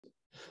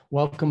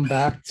Welcome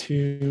back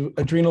to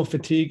Adrenal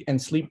Fatigue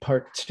and Sleep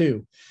Part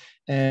 2.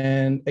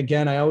 And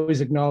again, I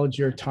always acknowledge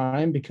your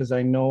time because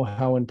I know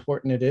how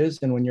important it is.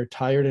 And when you're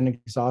tired and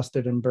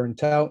exhausted and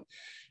burnt out,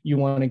 you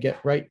want to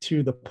get right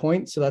to the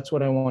point. So that's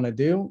what I want to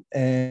do.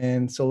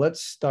 And so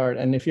let's start.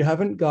 And if you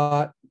haven't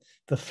got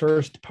the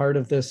first part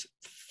of this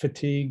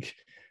fatigue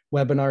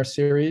webinar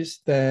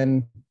series,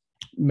 then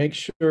make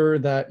sure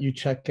that you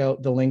check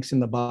out the links in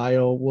the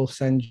bio. We'll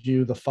send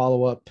you the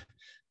follow-up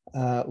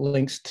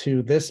links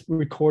to this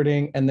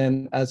recording. And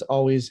then as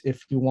always,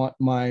 if you want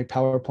my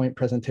PowerPoint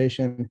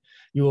presentation,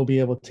 you will be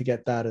able to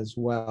get that as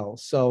well.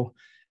 So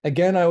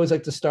again, I always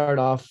like to start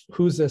off,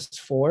 who's this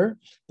for?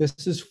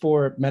 This is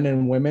for men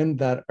and women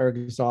that are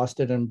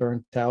exhausted and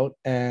burnt out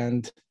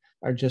and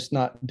are just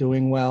not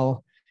doing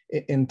well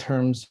in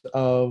terms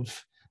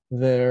of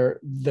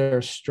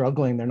they're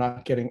struggling, they're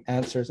not getting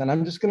answers. And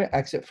I'm just going to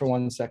exit for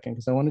 1 second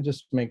because I want to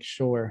just make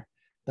sure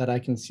that I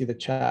can see the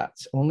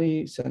chats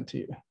only sent to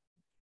you.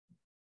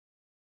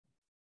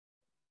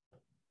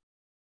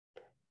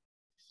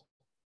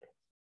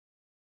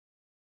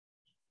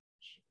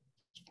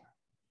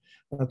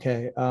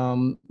 Okay,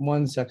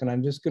 1 second.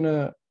 I'm just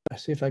gonna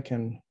see if I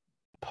can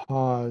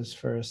pause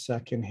for a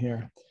second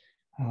here.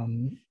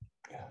 Oh,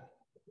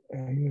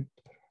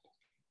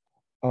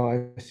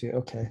 I see.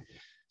 Okay,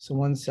 so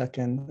 1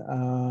 second.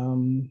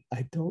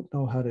 I don't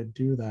know how to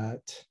do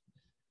that.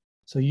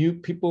 So you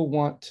people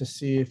want to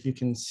see if you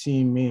can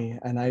see me,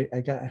 and I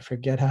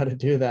forget how to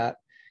do that.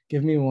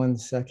 Give me 1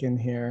 second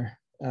here.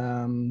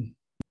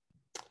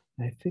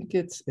 I think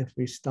it's if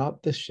we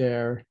stop the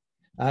share.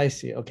 I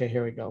see. Okay,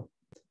 here we go.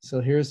 So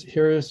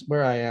here's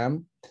where I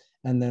am,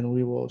 and then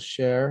we will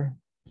share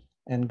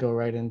and go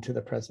right into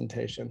the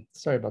presentation.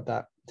 Sorry about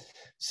that.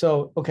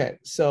 So, okay,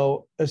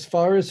 so as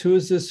far as who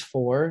is this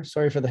for,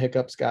 sorry for the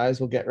hiccups, guys,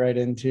 we'll get right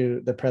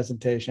into the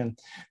presentation.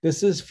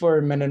 This is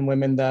for men and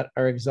women that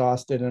are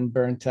exhausted and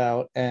burnt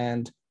out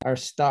and are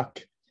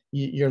stuck.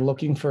 You're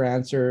looking for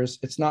answers.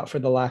 It's not for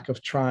the lack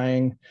of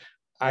trying.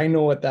 I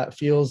know what that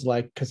feels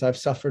like because I've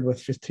suffered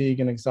with fatigue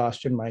and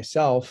exhaustion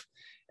myself.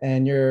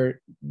 And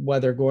you're,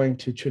 whether going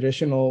to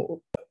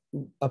traditional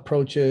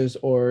approaches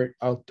or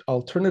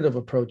alternative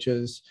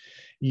approaches,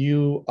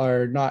 you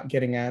are not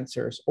getting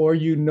answers, or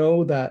you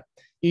know that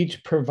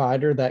each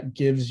provider that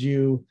gives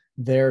you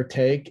their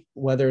take,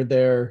 whether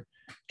they're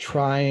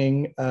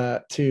trying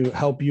to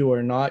help you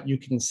or not, you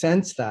can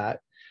sense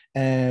that.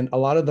 And a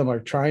lot of them are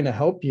trying to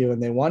help you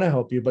and they want to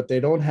help you, but they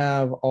don't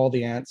have all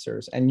the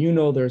answers. And you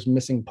know there's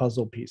missing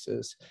puzzle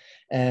pieces.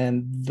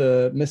 And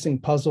the missing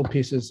puzzle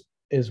pieces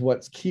is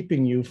what's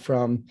keeping you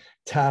from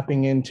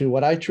tapping into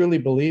what I truly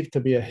believe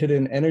to be a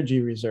hidden energy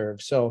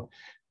reserve. So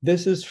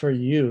this is for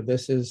you.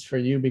 This is for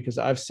you because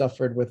I've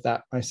suffered with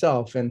that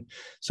myself. And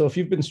so if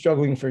you've been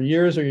struggling for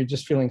years or you're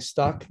just feeling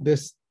stuck,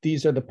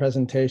 these are the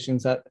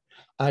presentations that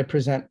I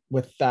present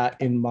with that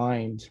in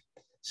mind.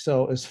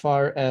 So as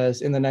far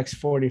as in the next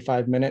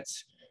 45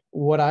 minutes,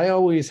 what I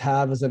always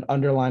have as an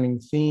underlining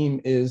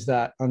theme is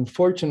that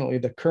unfortunately,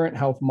 the current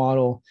health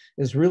model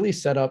is really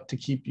set up to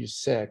keep you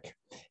sick.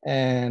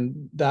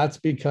 And that's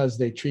because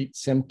they treat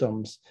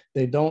symptoms.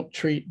 They don't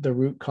treat the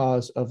root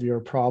cause of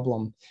your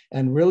problem.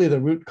 And really the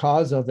root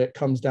cause of it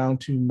comes down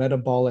to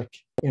metabolic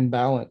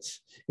imbalance.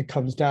 It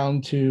comes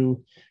down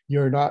to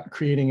you're not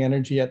creating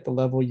energy at the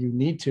level you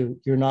need to.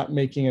 You're not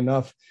making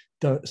enough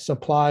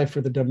supply for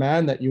the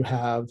demand that you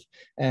have,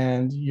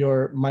 and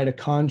your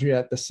mitochondria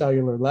at the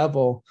cellular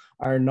level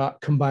are not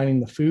combining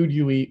the food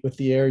you eat with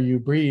the air you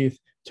breathe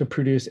to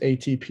produce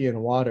ATP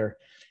and water.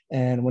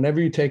 And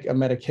whenever you take a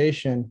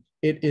medication,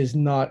 it is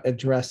not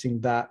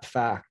addressing that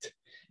fact.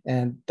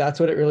 And that's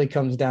what it really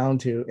comes down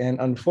to. And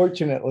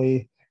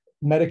unfortunately,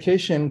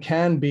 medication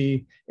can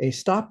be a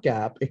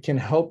stopgap. It can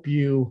help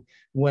you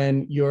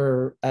when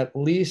you're at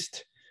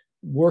least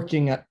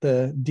working at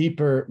the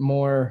deeper,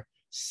 more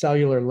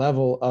cellular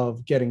level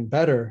of getting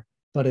better,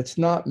 but it's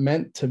not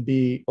meant to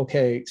be,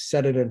 okay,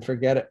 set it and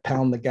forget it,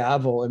 pound the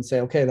gavel and say,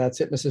 okay, that's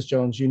it, Mrs.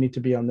 Jones, you need to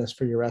be on this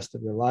for your rest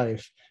of your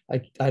life.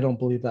 I don't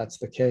believe that's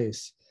the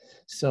case.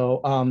 So,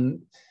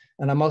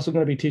 and I'm also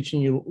going to be teaching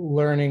you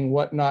learning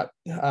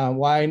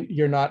why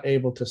you're not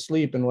able to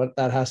sleep and what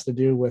that has to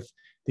do with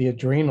the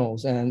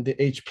adrenals and the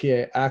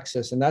HPA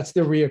axis. And that's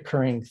the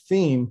reoccurring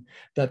theme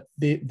that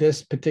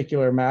this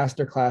particular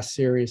masterclass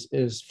series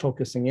is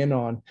focusing in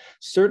on.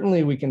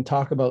 Certainly, we can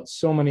talk about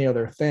so many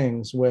other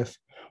things with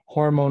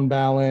hormone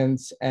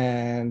balance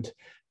and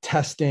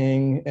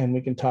testing, and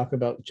we can talk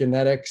about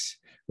genetics.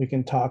 We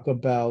can talk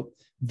about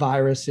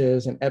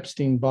viruses and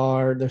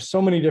Epstein-Barr. There's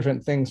so many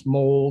different things,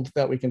 mold,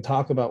 that we can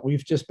talk about.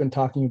 We've just been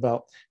talking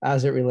about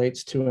as it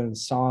relates to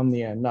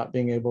insomnia and not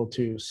being able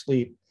to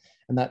sleep.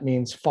 And that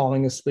means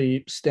falling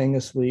asleep, staying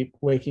asleep,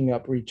 waking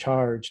up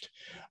recharged.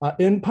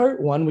 In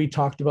part one, we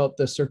talked about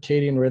the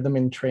circadian rhythm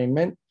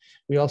entrainment.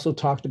 We also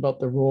talked about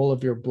the role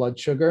of your blood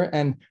sugar,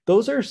 and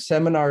those are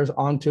seminars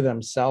onto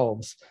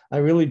themselves. I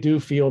really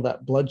do feel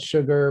that blood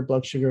sugar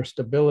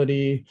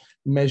stability,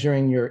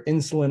 measuring your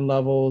insulin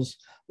levels,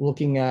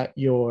 looking at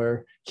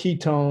your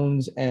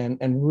ketones and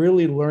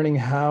really learning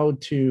how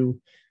to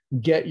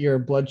get your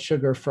blood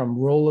sugar from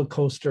roller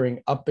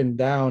coastering up and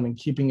down and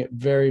keeping it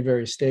very,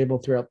 very stable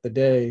throughout the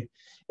day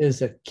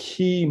is a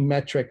key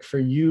metric for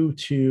you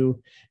to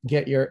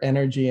get your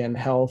energy and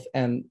health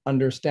and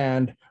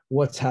understand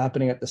what's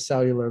happening at the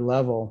cellular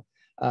level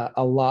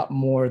a lot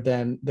more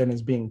than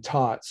is being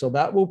taught. So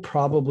that will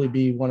probably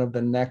be one of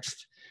the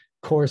next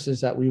courses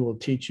that we will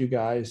teach you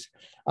guys.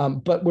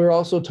 But we're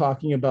also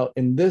talking about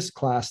in this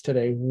class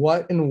today,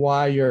 what and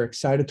why your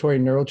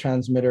excitatory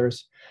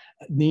neurotransmitters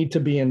need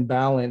to be in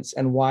balance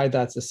and why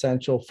that's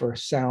essential for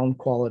sound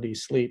quality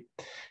sleep.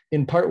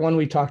 In part one,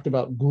 we talked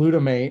about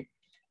glutamate.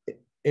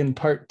 In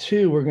part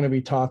two, we're going to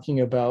be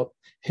talking about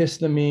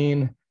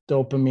histamine,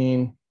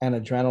 dopamine, and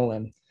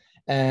adrenaline.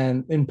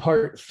 And in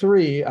part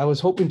three, I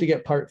was hoping to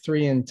get part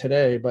three in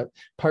today, but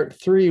part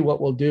three, what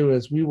we'll do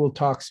is we will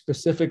talk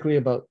specifically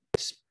about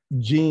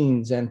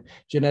genes and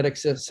genetic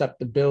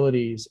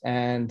susceptibilities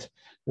and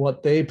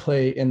what they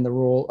play in the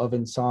role of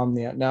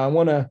insomnia. Now, I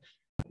want to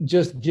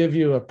just give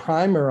you a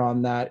primer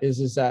on that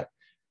is that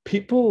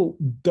people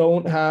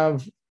don't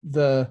have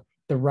the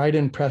right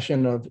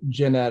impression of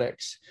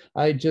genetics.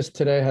 I just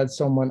today had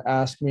someone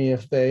ask me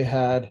if they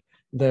had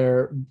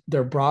their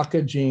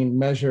BRCA gene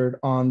measured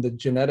on the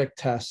genetic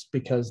test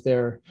because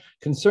they're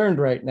concerned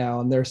right now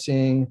and they're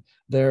seeing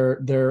their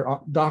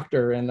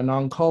doctor and an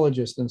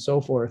oncologist and so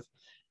forth.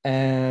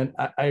 And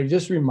I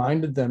just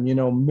reminded them,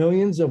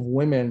 millions of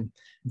women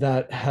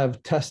that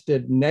have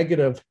tested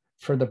negative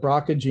for the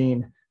BRCA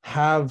gene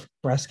have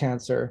breast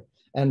cancer,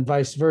 and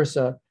vice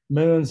versa.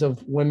 Millions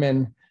of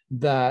women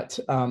that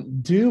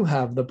do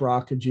have the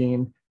BRCA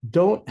gene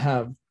don't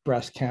have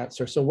breast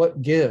cancer. So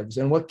what gives?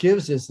 And what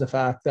gives is the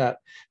fact that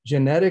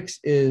genetics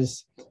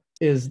is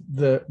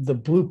the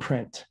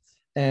blueprint.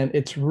 And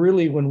it's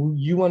really when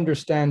you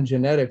understand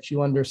genetics,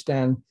 you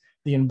understand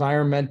the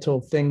environmental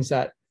things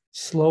that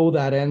slow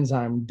that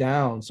enzyme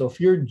down. So if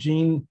your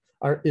gene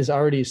is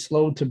already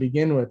slow to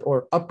begin with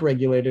or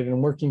upregulated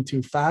and working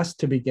too fast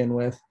to begin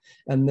with,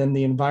 and then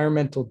the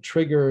environmental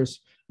triggers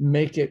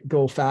make it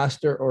go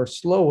faster or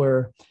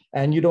slower,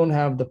 and you don't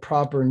have the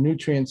proper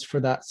nutrients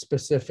for that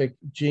specific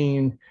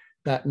gene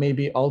that may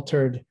be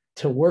altered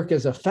to work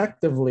as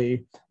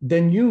effectively,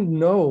 then you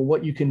know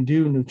what you can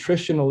do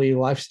nutritionally,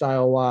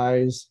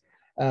 lifestyle-wise,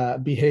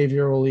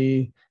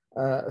 behaviorally,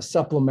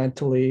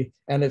 supplementally,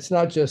 and it's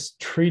not just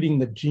treating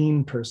the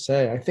gene per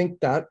se. I think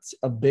that's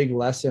a big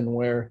lesson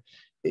where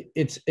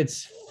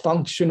it's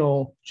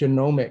functional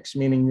genomics,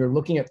 meaning you're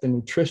looking at the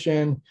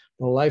nutrition,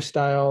 the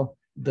lifestyle,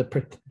 the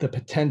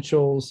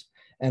potentials,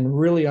 and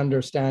really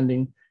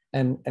understanding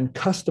and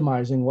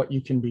customizing what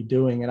you can be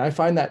doing. And I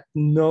find that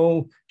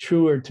no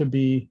truer to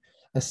be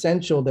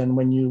essential than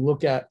when you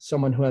look at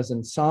someone who has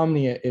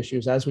insomnia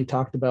issues, as we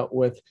talked about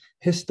with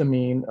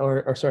histamine,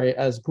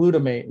 as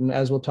glutamate, and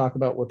as we'll talk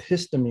about with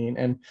histamine,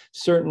 and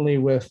certainly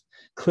with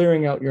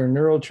clearing out your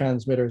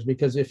neurotransmitters.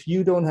 Because if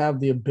you don't have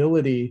the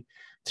ability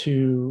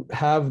to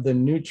have the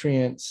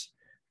nutrients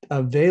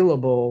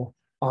available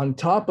on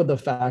top of the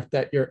fact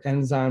that your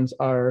enzymes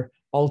are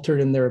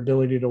altered in their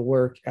ability to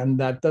work, and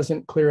that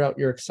doesn't clear out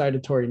your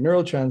excitatory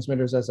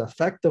neurotransmitters as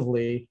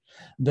effectively,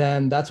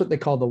 then that's what they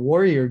call the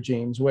warrior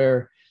genes,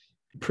 where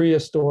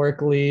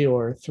prehistorically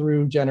or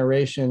through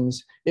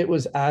generations, it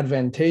was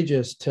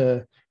advantageous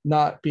to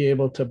not be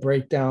able to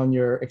break down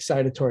your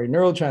excitatory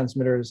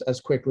neurotransmitters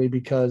as quickly,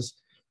 because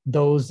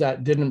those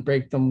that didn't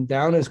break them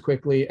down as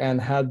quickly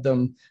and had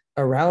them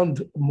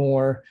around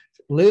more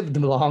lived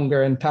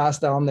longer and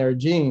passed on their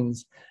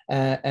genes.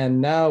 And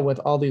now with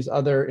all these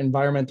other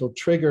environmental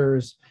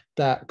triggers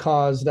that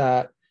cause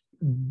that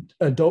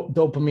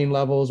dopamine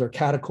levels or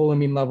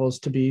catecholamine levels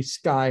to be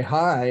sky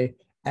high,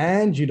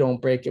 and you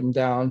don't break them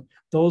down,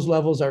 those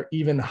levels are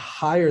even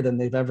higher than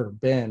they've ever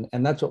been.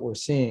 And that's what we're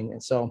seeing.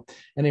 And so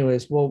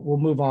anyways, we'll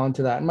move on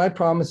to that. And my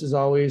promise is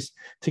always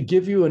to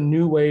give you a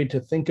new way to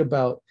think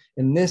about,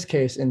 in this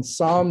case,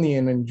 insomnia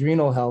and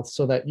adrenal health,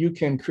 so that you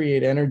can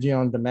create energy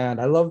on demand.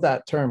 I love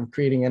that term,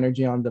 creating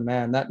energy on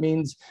demand. That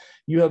means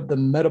you have the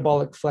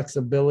metabolic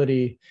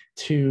flexibility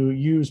to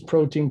use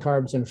protein,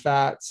 carbs, and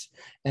fats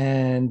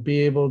and be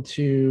able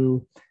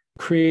to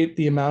create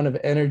the amount of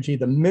energy,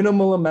 the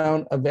minimal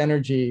amount of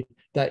energy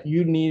that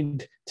you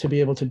need to be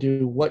able to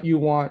do what you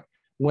want,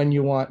 when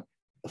you want,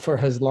 for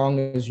as long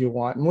as you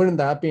want. And wouldn't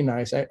that be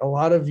nice? A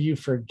lot of you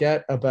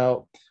forget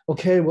about,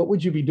 okay, what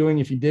would you be doing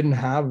if you didn't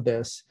have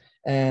this?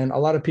 And a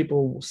lot of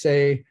people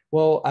say,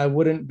 well, I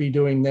wouldn't be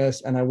doing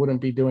this, and I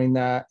wouldn't be doing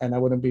that, and I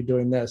wouldn't be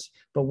doing this.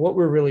 But what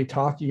we're really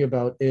talking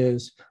about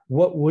is,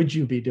 what would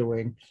you be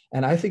doing?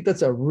 And I think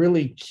that's a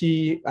really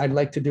key. I'd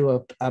like to do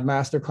a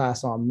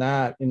masterclass on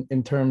that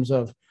in terms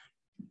of,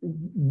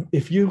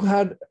 if you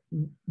had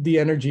the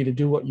energy to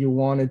do what you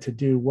wanted to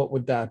do, what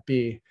would that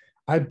be?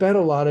 I bet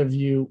a lot of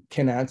you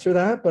can answer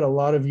that, but a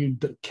lot of you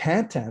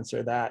can't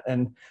answer that.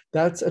 And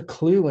that's a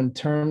clue in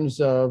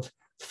terms of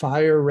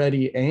fire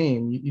ready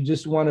aim. You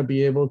just want to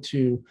be able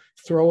to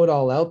throw it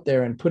all out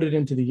there and put it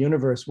into the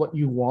universe, what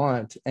you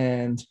want.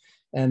 And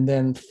and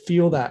then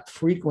feel that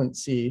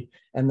frequency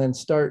and then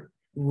start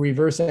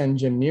reverse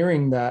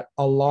engineering that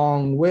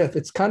along with,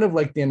 it's kind of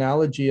like the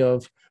analogy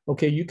of,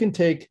 okay, you can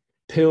take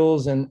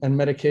pills and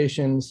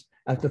medications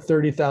at the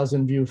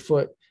 30,000 view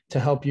foot to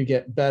help you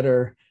get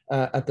better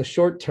at the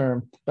short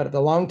term, but at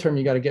the long term,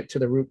 you got to get to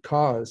the root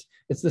cause.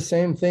 It's the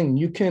same thing.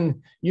 You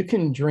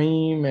can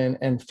dream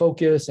and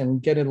focus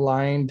and get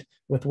aligned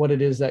with what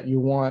it is that you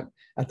want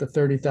at the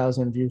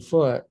 30,000 view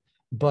foot,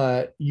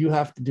 but you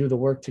have to do the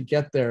work to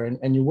get there,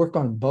 and you work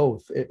on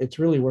both. It's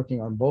really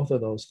working on both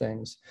of those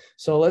things.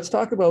 So let's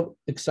talk about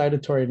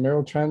excitatory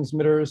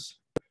neurotransmitters.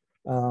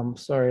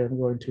 Sorry, I'm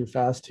going too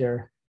fast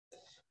here.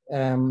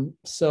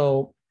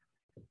 So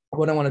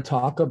what I want to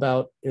talk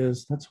about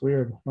is, that's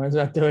weird. Why is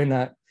that doing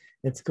that?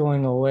 It's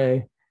going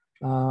away.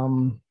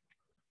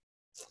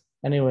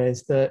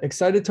 Anyways, the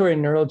excitatory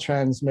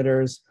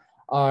neurotransmitters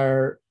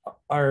are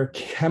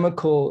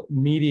chemical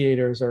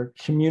mediators or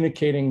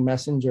communicating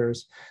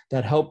messengers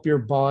that help your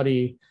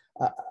body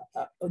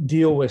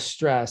deal with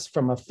stress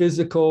from a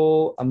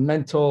physical, a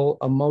mental,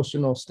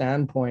 emotional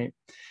standpoint.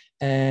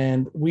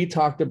 And we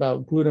talked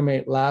about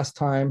glutamate last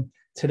time.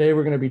 Today,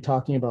 we're going to be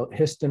talking about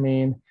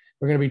histamine.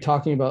 We're going to be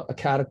talking about a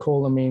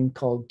catecholamine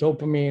called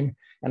dopamine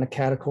and a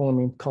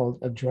catecholamine called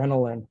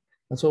adrenaline.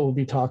 That's what we'll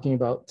be talking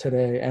about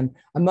today. And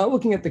I'm not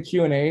looking at the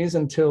Q&As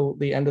until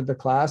the end of the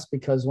class,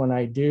 because when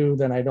I do,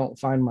 then I don't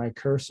find my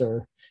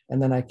cursor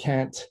and then I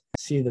can't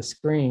see the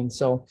screen.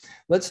 So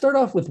let's start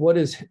off with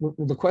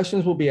the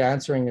questions we'll be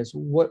answering is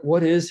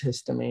what is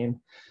histamine?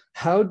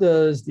 How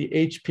does the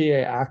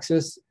HPA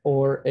axis,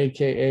 or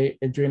AKA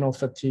adrenal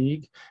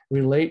fatigue,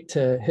 relate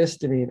to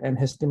histamine and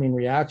histamine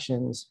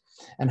reactions?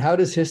 And how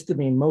does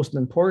histamine, most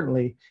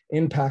importantly,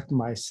 impact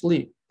my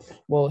sleep?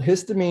 Well,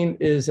 histamine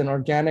is an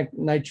organic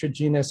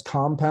nitrogenous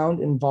compound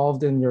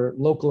involved in your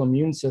local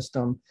immune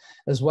system,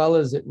 as well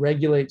as it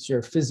regulates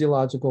your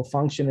physiological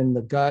function in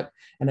the gut,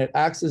 and it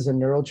acts as a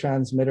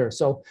neurotransmitter.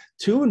 So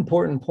two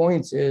important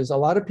points is, a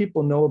lot of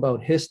people know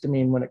about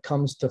histamine when it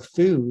comes to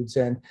foods,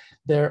 and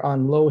they're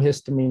on low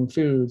histamine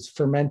foods,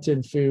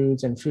 fermented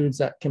foods, and foods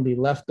that can be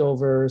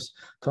leftovers,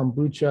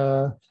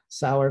 kombucha,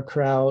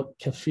 sauerkraut,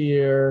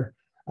 kefir,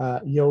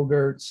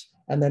 yogurts,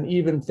 and then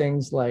even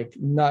things like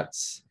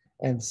nuts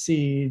and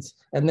seeds.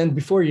 And then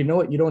before you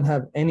know it, you don't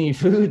have any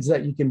foods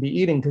that you can be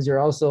eating, because you're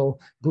also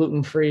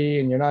gluten-free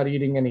and you're not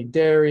eating any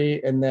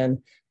dairy. And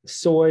then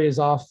soy is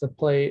off the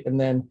plate.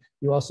 And then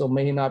you also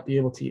may not be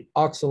able to eat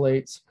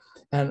oxalates.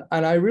 And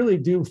I really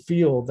do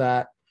feel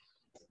that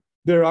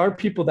there are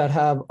people that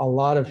have a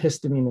lot of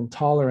histamine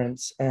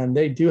intolerance, and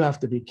they do have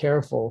to be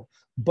careful.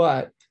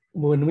 But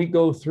when we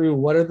go through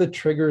what are the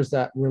triggers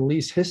that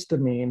release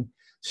histamine,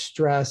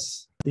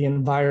 stress, the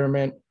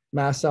environment,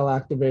 mast cell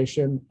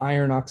activation,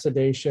 iron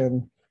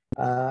oxidation,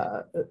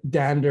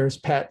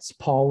 danders, pets,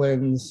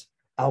 pollens,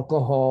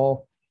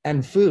 alcohol,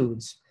 and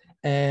foods.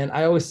 And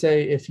I always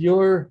say, if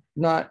you're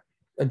not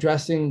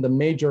addressing the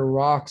major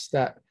rocks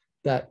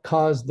that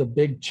cause the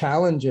big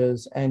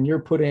challenges, and you're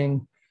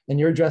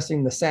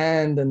addressing the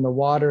sand and the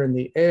water and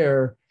the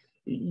air,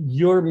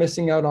 you're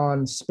missing out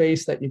on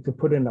space that you could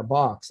put in a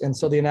box. And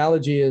so the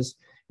analogy is,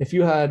 if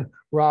you had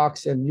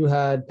rocks and you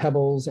had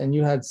pebbles and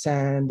you had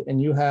sand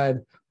and you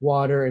had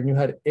water and you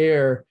had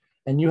air,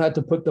 and you had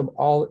to put them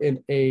all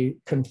in a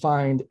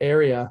confined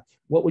area,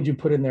 what would you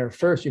put in there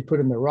first? You put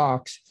in the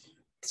rocks.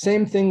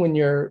 Same thing when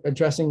you're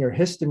addressing your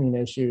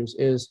histamine issues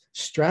is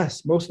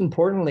stress. Most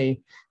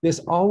importantly, this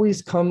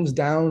always comes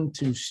down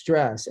to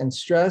stress, and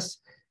stress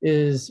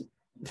is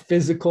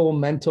physical,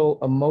 mental,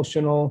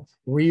 emotional,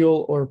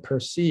 real, or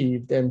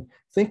perceived. And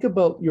think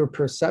about your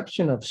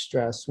perception of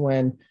stress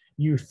when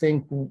you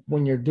think,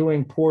 when you're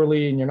doing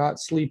poorly and you're not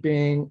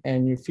sleeping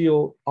and you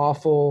feel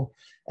awful,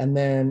 and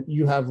then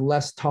you have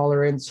less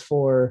tolerance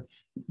for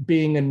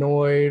being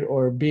annoyed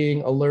or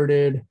being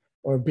alerted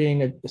or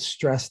being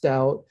stressed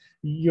out.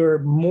 You're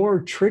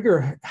more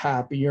trigger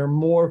happy, you're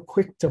more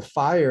quick to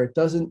fire. It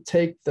doesn't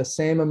take the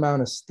same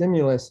amount of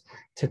stimulus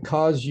to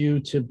cause you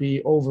to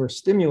be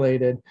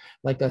overstimulated,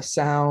 like a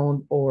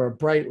sound or a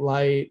bright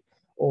light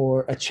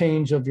or a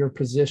change of your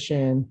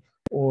position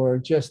or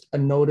just a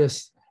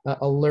notice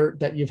alert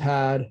that you've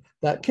had,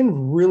 that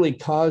can really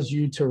cause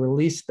you to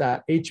release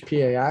that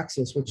HPA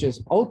axis, which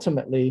is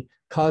ultimately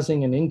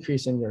causing an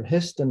increase in your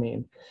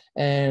histamine.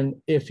 And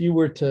if you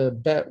were to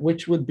bet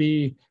which would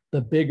be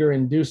the bigger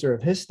inducer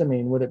of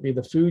histamine, would it be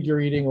the food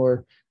you're eating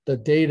or the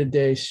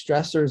day-to-day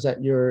stressors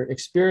that you're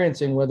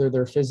experiencing, whether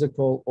they're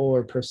physical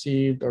or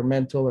perceived or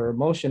mental or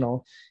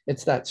emotional?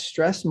 It's that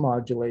stress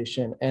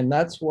modulation. And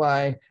that's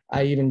why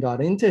I even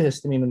got into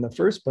histamine in the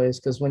first place,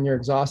 because when you're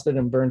exhausted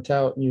and burnt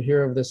out and you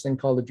hear of this thing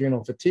called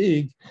adrenal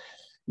fatigue,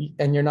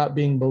 and you're not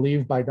being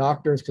believed by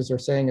doctors because they're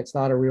saying it's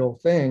not a real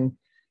thing,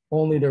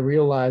 only to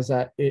realize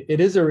that it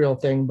is a real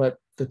thing, but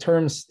the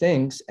term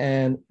stinks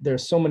and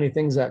there's so many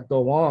things that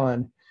go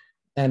on.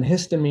 And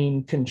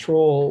histamine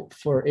control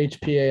for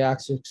HPA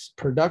axis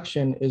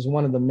production is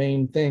one of the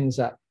main things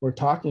that we're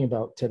talking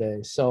about today.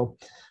 So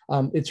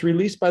It's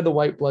released by the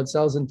white blood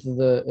cells into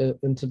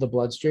the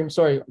bloodstream.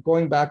 Sorry,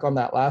 going back on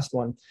that last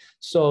one.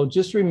 So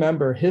just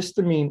remember,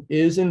 histamine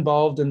is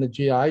involved in the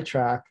GI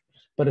tract,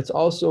 but it's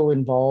also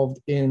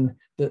involved in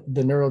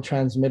the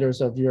neurotransmitters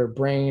of your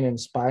brain and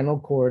spinal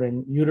cord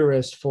and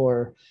uterus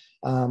for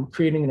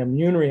creating an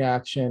immune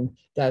reaction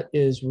that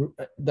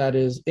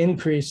is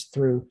increased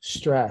through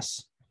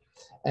stress.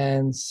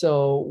 And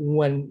so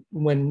when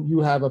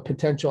you have a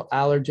potential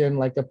allergen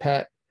like a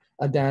pet,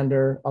 a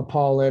dander, a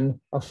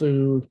pollen, a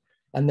food,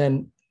 and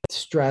then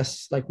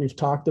stress like we've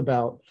talked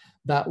about,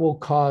 that will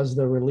cause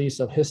the release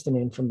of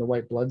histamine from the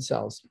white blood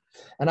cells.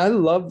 And I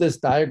love this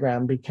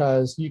diagram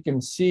because you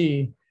can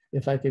see,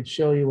 if I could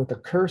show you with a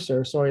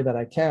cursor, sorry that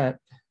I can't,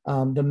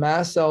 the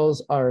mast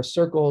cells are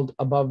circled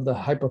above the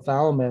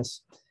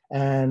hypothalamus,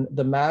 and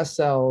the mast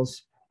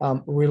cells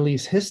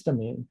release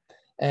histamine.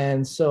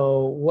 And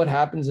so what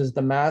happens is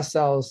the mast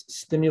cells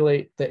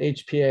stimulate the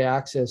HPA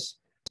axis,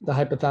 the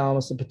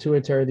hypothalamus, the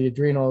pituitary, the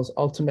adrenals,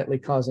 ultimately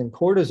causing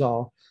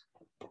cortisol.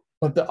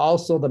 But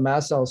also the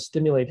mast cells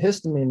stimulate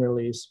histamine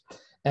release,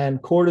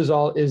 and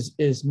cortisol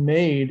is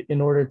made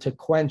in order to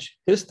quench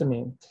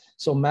histamine.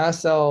 So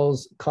mast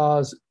cells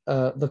cause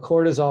the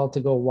cortisol to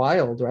go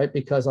wild, right?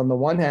 Because on the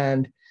one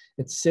hand,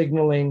 it's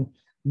signaling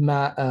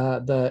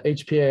the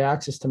HPA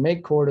axis to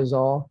make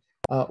cortisol,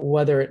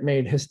 whether it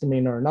made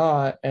histamine or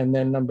not. And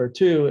then number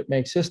two, it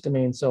makes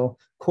histamine. So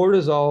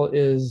cortisol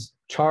is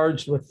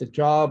charged with the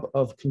job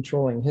of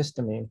controlling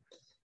histamine.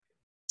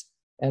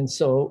 And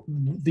so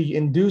the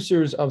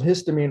inducers of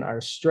histamine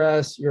are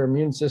stress, your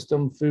immune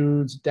system,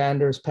 foods,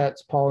 danders,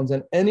 pets, pollens,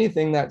 and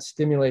anything that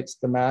stimulates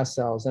the mast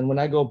cells. And when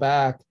I go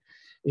back,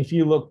 if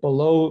you look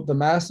below the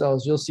mast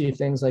cells, you'll see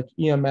things like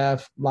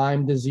EMF,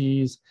 Lyme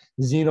disease,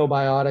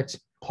 xenobiotics,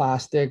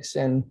 plastics,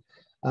 and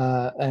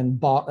in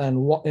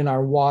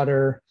our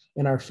water,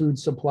 in our food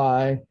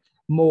supply,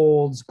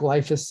 molds,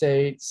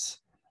 glyphosates,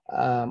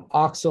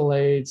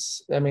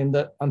 oxalates. I mean,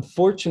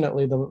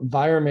 unfortunately, the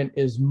environment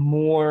is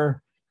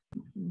more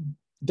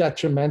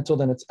detrimental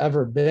than it's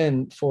ever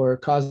been for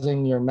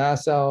causing your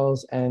mast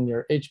cells and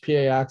your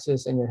HPA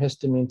axis and your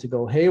histamine to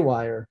go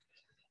haywire.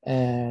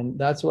 And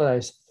that's what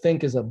I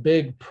think is a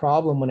big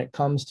problem when it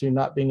comes to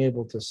not being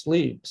able to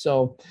sleep.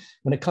 So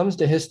when it comes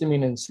to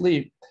histamine and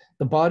sleep,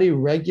 the body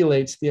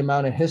regulates the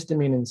amount of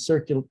histamine in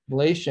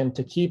circulation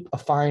to keep a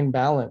fine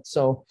balance.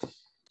 So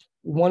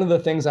one of the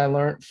things I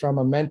learned from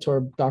a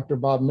mentor, Dr.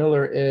 Bob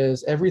Miller,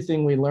 is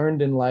everything we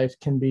learned in life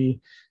can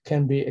be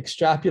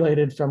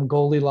extrapolated from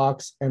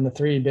Goldilocks and the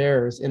Three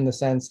Bears, in the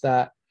sense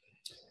that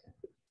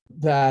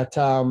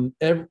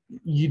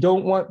you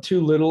don't want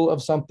too little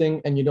of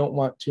something and you don't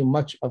want too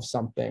much of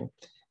something.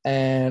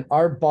 And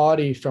our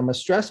body, from a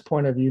stress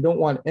point of view, don't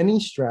want any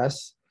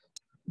stress,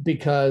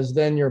 because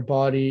then your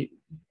body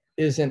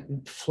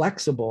isn't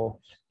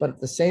flexible. But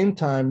at the same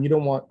time, you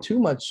don't want too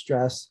much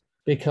stress,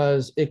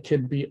 because it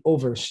could be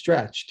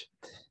overstretched.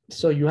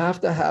 So you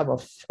have to have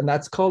and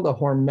that's called a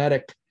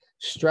hormetic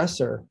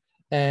stressor.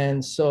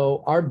 And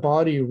so our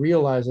body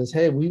realizes,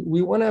 hey,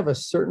 we want to have a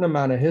certain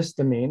amount of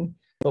histamine,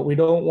 but we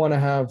don't want to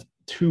have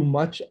too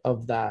much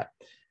of that.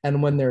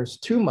 And when there's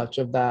too much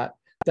of that,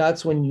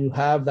 that's when you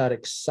have that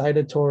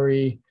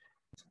excitatory,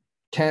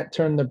 can't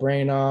turn the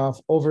brain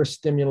off,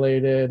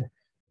 overstimulated,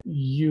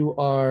 you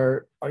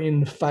are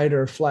in fight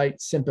or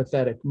flight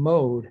sympathetic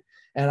mode.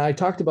 And I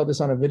talked about this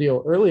on a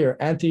video earlier.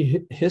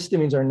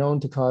 Antihistamines are known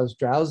to cause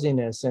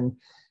drowsiness, and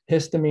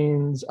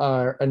histamines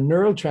are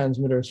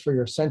neurotransmitters for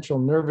your central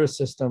nervous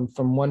system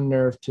from one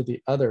nerve to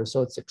the other.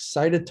 So it's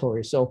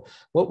excitatory. So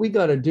what we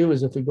got to do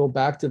is, if we go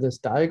back to this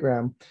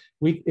diagram,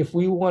 if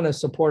we want to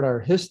support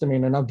our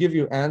histamine, and I'll give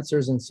you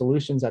answers and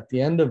solutions at the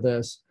end of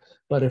this,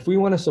 but if we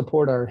want to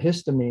support our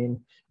histamine,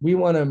 we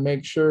want to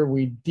make sure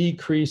we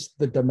decrease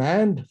the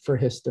demand for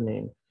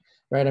histamine.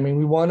 Right? I mean,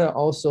 we want to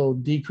also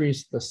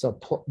decrease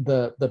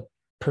the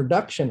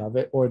production of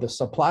it, or the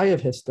supply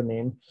of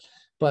histamine.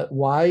 But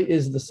why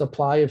is the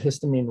supply of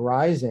histamine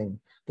rising?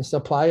 The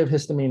supply of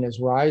histamine is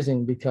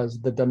rising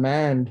because the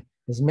demand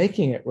is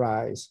making it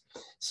rise.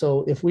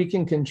 So if we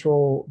can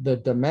control the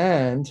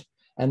demand,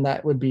 and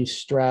that would be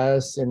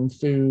stress and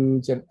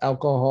foods and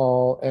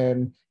alcohol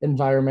and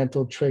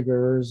environmental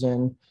triggers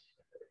and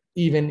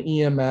even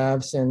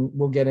EMFs, and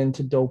we'll get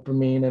into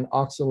dopamine and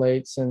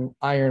oxalates and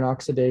iron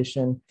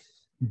oxidation.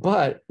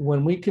 But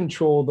when we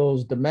control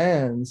those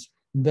demands,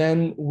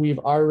 then we've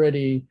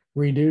already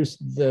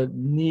reduced the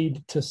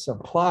need to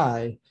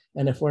supply.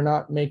 And if we're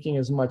not making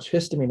as much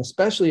histamine,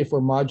 especially if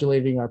we're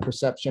modulating our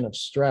perception of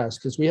stress,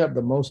 because we have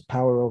the most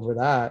power over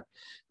that,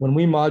 when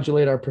we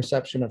modulate our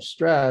perception of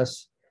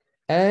stress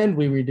and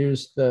we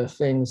reduce the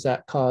things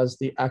that cause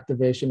the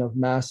activation of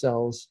mast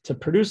cells to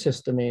produce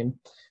histamine,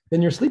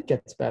 then your sleep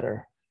gets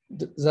better.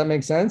 Does that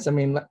make sense? I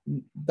mean,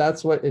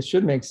 that's what it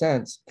should make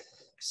sense.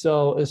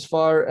 So as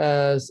far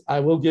as, I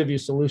will give you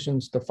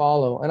solutions to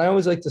follow. And I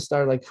always like to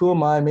start like, who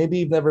am I? Maybe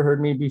you've never heard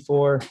me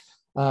before.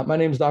 My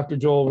name is Dr.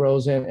 Joel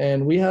Rosen,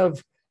 and we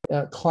have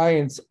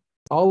clients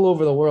all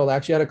over the world. I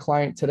actually had a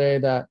client today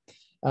that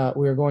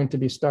we were going to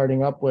be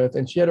starting up with.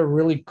 And she had a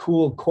really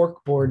cool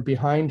cork board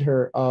behind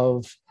her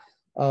of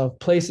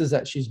places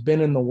that she's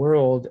been in the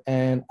world.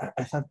 And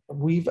I thought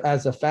we've,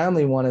 as a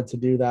family, wanted to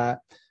do that.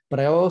 But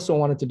I also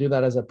wanted to do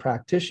that as a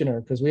practitioner,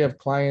 because we have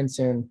clients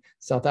in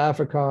South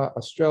Africa,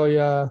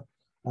 Australia,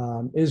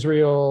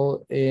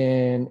 Israel,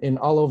 in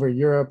all over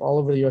Europe, all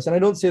over the US. And I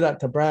don't say that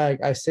to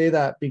brag. I say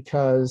that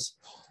because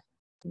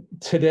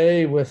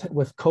today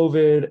with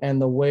COVID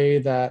and the way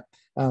that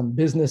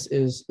business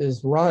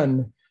is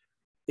run,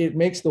 it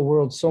makes the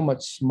world so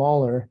much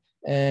smaller.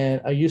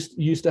 And I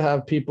used to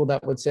have people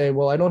that would say,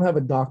 well, I don't have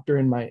a doctor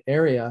in my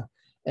area.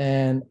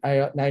 And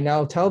I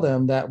now tell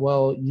them that,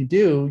 well, you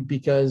do,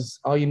 because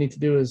all you need to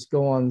do is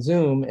go on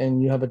Zoom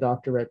and you have a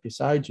doctor right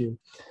beside you.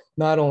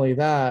 Not only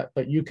that,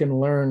 but you can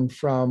learn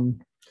from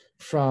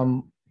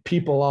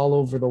people all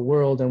over the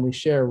world, and we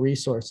share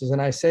resources.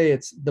 And I say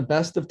it's the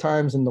best of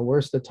times and the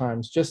worst of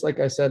times. Just like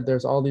I said,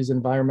 there's all these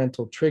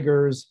environmental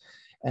triggers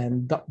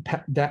and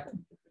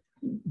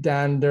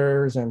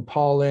danders and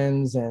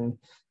pollens and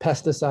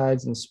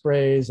pesticides and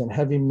sprays and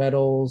heavy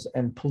metals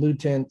and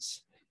pollutants,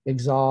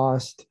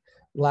 exhaust,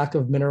 lack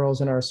of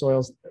minerals in our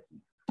soils,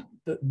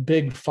 the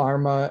big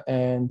pharma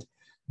and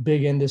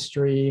big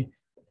industry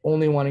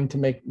only wanting to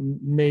make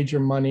major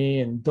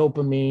money, and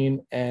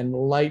dopamine and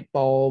light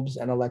bulbs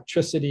and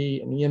electricity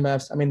and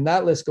EMFs. I mean,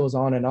 that list goes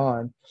on.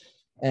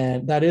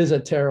 And that is a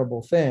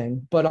terrible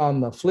thing. But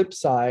on the flip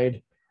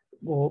side,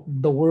 well,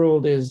 the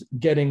world is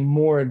getting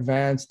more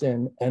advanced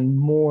and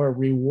more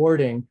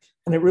rewarding.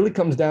 And it really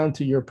comes down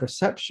to your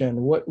perception.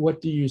 What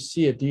do you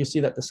see it? Do you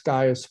see that the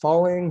sky is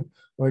falling,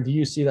 or do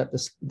you see that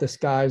the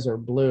skies are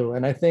blue?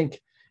 And I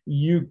think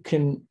you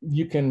can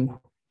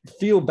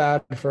feel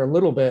bad for a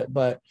little bit,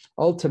 but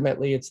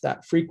ultimately it's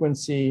that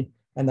frequency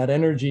and that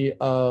energy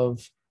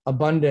of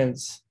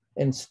abundance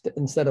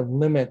instead of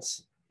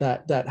limits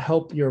that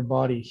help your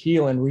body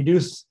heal and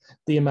reduce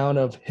the amount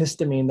of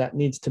histamine that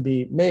needs to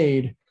be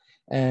made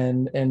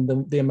and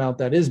the amount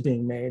that is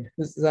being made.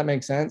 Does that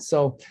make sense?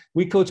 So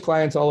we coach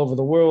clients all over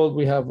the world.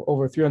 We have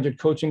over 300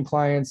 coaching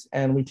clients,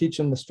 and we teach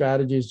them the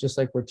strategies just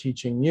like we're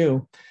teaching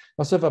you.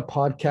 I also have a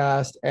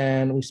podcast,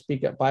 and we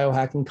speak at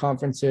biohacking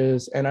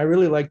conferences. And I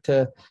really like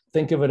to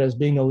think of it as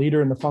being a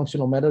leader in the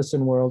functional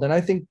medicine world. And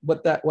I think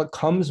what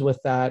comes with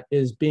that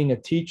is being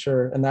a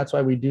teacher. And that's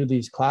why we do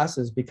these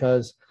classes,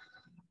 because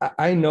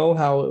I know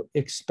how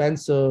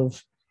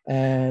expensive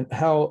and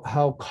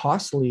how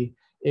costly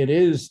it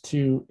is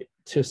to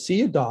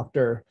see a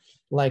doctor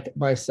like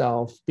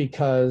myself,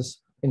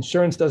 because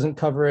insurance doesn't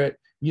cover it.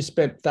 You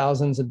spent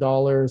thousands of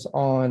dollars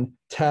on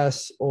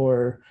tests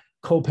or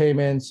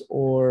co-payments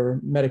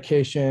or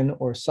medication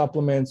or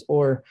supplements,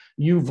 or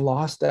you've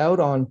lost out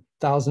on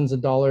thousands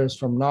of dollars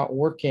from not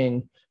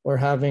working or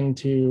having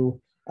to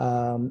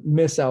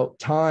miss out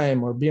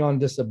time or be on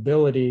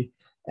disability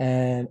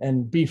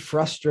and be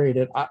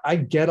frustrated. I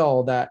get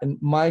all that. And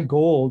my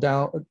goal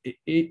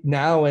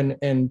now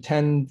and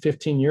 10,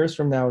 15 years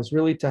from now is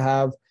really to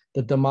have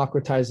the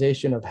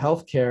democratization of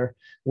healthcare,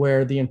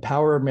 where the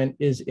empowerment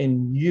is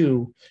in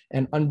you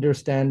and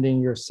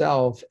understanding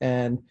yourself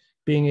and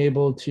being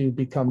able to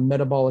become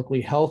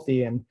metabolically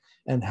healthy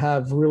and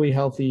have really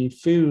healthy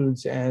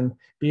foods and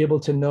be able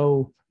to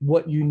know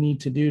what you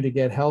need to do to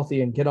get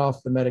healthy and get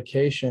off the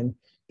medication,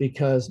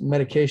 because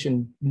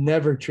medication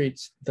never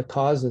treats the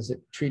causes,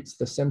 it treats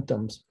the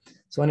symptoms.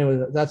 So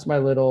anyway, that's my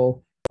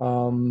little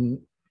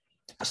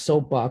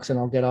soapbox, and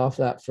I'll get off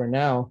that for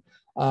now.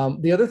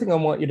 The other thing I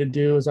want you to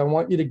do is I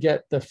want you to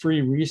get the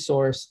free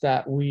resource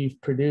that we've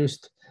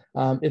produced.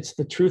 It's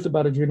the Truth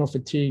About Adrenal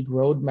Fatigue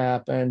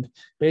Roadmap. And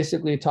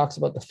basically it talks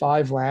about the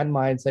 5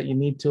 landmines that you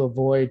need to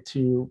avoid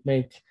to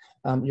make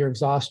your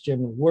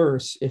exhaustion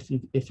worse if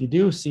you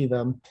do see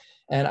them.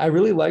 And I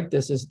really like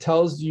this. It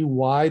tells you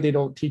why they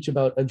don't teach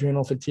about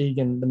adrenal fatigue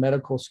in the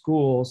medical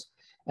schools.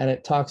 And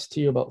it talks to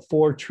you about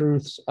 4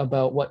 truths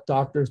about what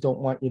doctors don't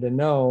want you to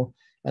know.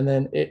 And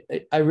then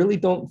I really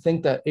don't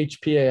think that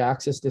HPA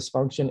axis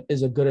dysfunction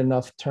is a good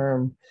enough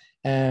term.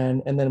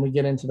 And then we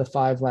get into the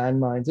 5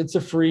 landmines. It's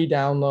a free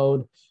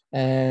download,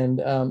 and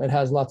it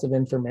has lots of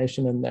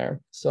information in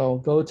there. So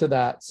go to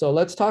that. So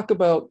let's talk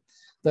about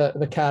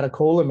the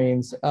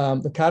catecholamines.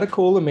 The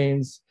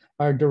catecholamines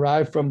are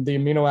derived from the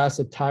amino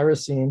acid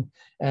tyrosine,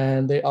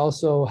 and they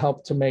also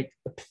help to make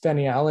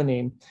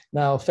phenylalanine.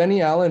 Now,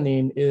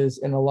 phenylalanine is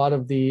in a lot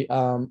of the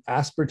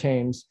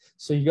aspartames,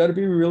 so you got to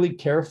be really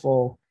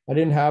careful. I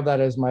didn't have that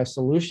as my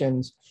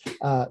solutions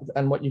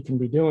and what you can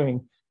be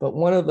doing. But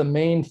one of the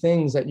main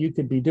things that you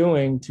could be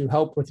doing to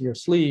help with your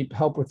sleep,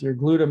 help with your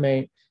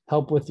glutamate,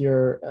 help with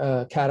your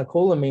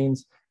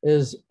catecholamines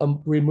is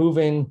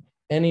removing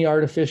any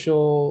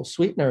artificial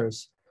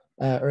sweeteners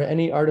or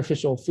any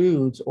artificial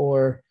foods,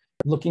 or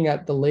looking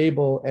at the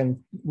label and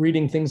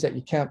reading things that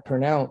you can't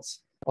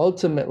pronounce.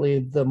 Ultimately,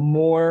 the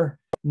more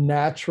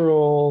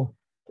natural,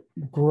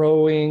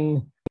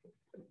 growing,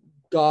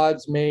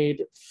 God's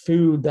made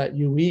food that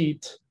you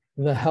eat,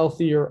 the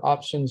healthier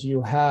options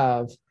you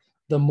have.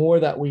 The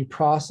more that we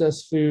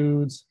process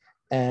foods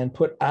and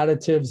put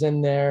additives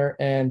in there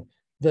and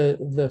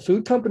the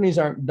food companies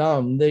aren't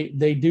dumb.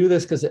 They do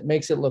this because it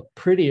makes it look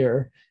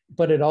prettier,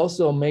 but it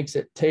also makes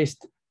it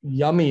taste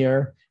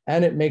yummier,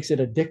 and it makes it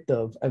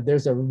addictive.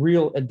 There's a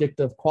real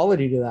addictive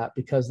quality to that,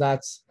 because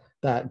that's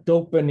that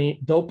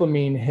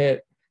dopamine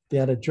hit,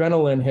 that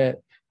adrenaline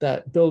hit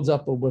that builds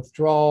up a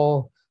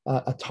withdrawal,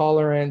 a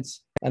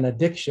tolerance, an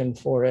addiction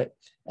for it.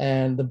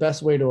 And the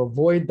best way to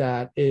avoid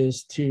that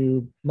is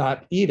to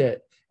not eat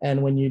it.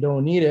 And when you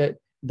don't eat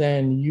it,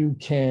 then you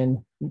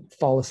can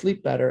fall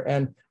asleep better.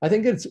 And I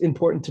think it's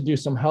important to do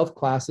some health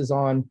classes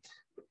on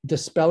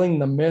dispelling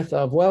the myth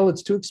of, well,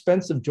 it's too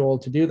expensive, Joel,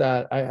 to do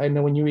that. I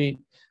know when you eat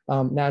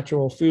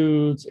natural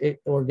foods,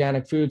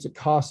 organic foods, it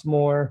costs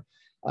more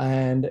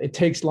and it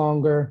takes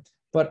longer.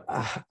 But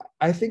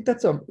I think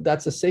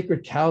that's a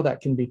sacred cow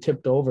that can be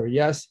tipped over.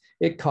 Yes,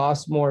 it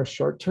costs more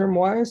short-term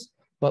wise,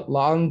 but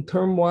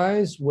long-term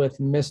wise, with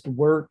missed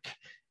work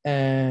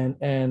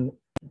and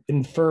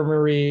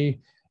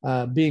infirmary,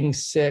 being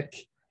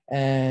sick,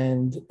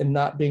 and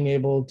not being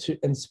able to,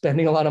 and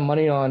spending a lot of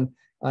money on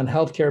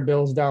healthcare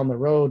bills down the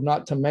road,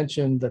 not to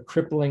mention the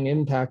crippling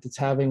impact it's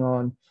having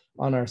on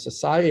our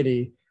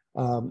society.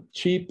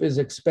 Cheap is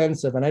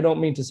expensive. And I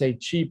don't mean to say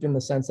cheap in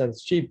the sense that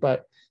it's cheap,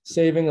 but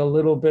saving a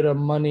little bit of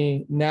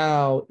money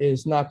now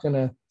is not going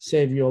to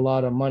save you a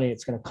lot of money.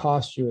 It's going to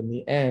cost you in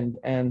the end.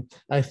 And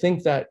I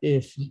think that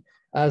if,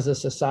 as a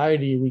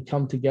society, we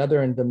come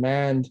together and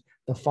demand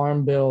the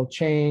farm bill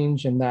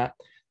change, and that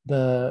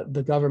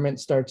the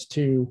government starts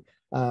to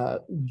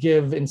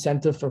give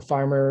incentive for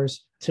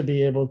farmers to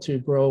be able to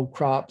grow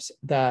crops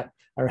that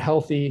are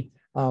healthy,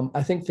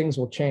 I think things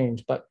will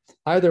change. But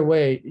either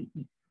way,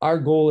 our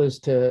goal is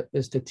to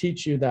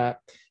teach you that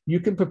you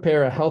can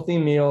prepare a healthy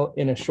meal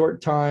in a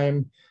short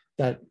time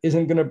that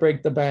isn't going to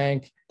break the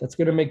bank, that's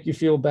going to make you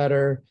feel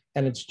better,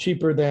 and it's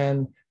cheaper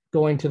than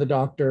going to the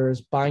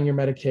doctors, buying your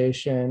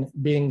medication,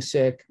 being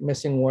sick,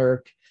 missing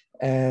work.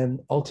 And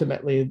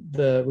ultimately,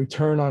 the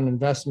return on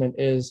investment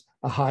is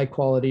a high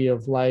quality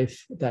of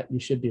life that you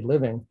should be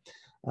living.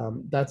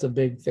 That's a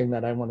big thing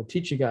that I want to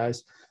teach you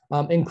guys.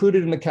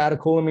 Included in the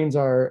catecholamines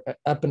are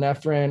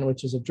epinephrine,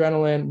 which is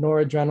adrenaline,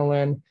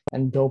 noradrenaline,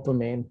 and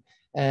dopamine.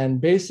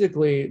 And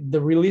basically, the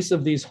release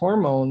of these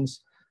hormones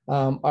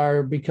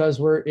are because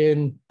we're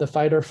in the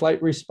fight or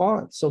flight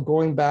response. So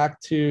going back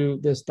to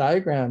this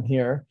diagram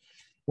here,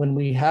 when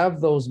we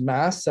have those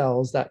mast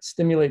cells that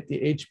stimulate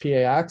the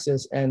HPA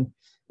axis, and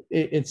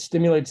it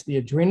stimulates the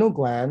adrenal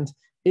gland.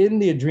 In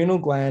the adrenal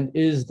gland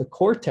is the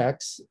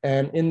cortex,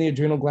 and in the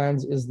adrenal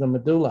glands is the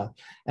medulla.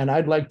 And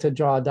I'd like to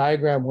draw a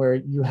diagram where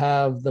you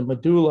have the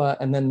medulla,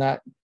 and then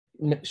that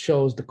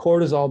shows the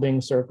cortisol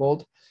being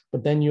circled.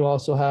 But then you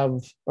also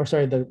have,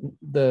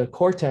 the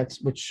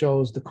cortex, which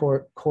shows the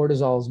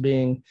cortisols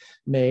being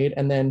made.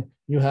 And then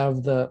you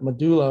have the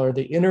medulla, or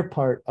the inner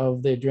part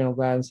of the adrenal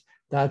glands.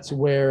 That's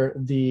where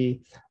these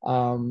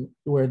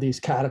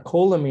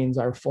catecholamines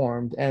are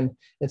formed. And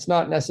it's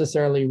not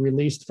necessarily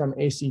released from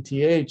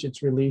ACTH,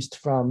 it's released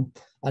from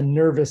a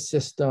nervous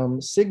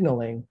system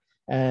signaling.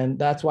 And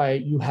that's why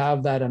you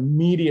have that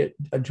immediate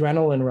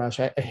adrenaline rush.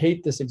 I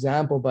hate this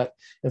example, but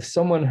if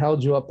someone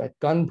held you up at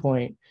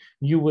gunpoint,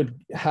 you would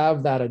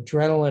have that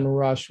adrenaline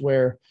rush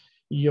where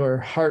your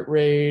heart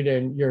rate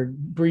and your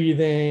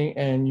breathing,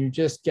 and you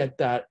just get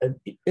that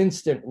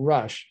instant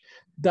rush.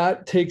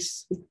 That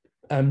takes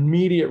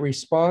immediate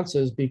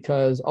responses,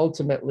 because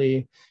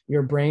ultimately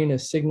your brain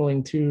is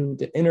signaling to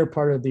the inner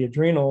part of the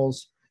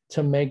adrenals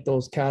to make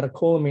those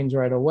catecholamines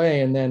right away.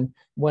 And then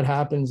what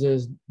happens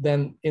is,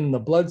 then in the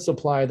blood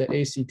supply, the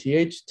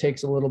ACTH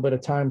takes a little bit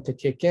of time to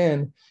kick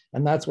in.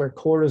 And that's where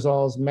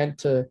cortisol is meant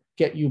to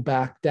get you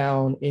back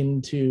down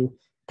into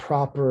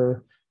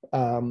proper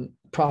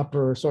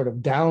sort of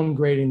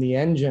downgrading the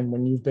engine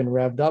when you've been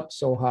revved up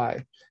so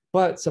high.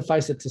 But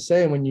suffice it to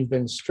say, when you've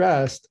been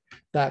stressed,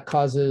 that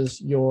causes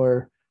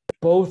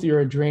both your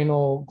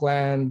adrenal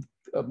gland,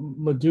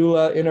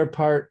 medulla, inner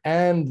part,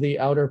 and the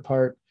outer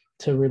part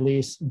to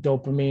release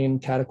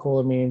dopamine,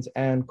 catecholamines,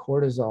 and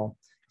cortisol.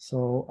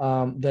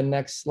 So the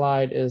next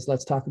slide is,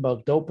 let's talk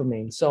about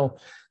dopamine. So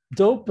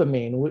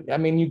dopamine, I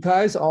mean, you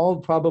guys all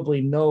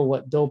probably know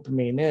what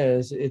dopamine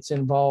is. It's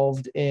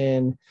involved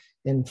in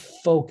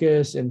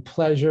focus, in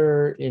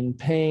pleasure, in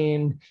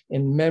pain,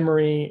 in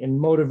memory, in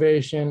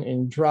motivation,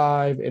 in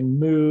drive, in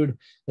mood,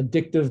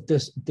 addictive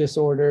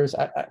disorders.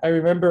 I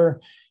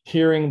remember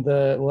hearing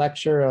the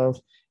lecture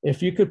of,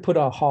 if you could put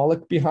a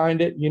holic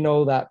behind it, you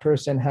know that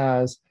person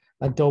has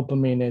a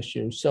dopamine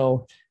issue.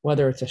 So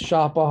whether it's a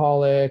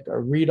shopaholic, a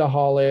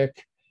readaholic,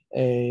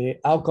 a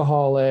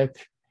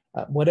alcoholic,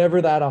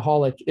 whatever that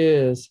aholic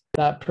is,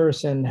 that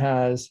person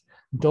has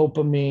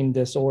dopamine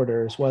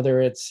disorders, whether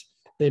it's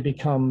they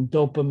become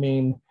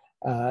dopamine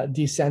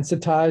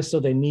desensitized, so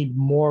they need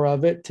more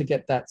of it to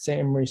get that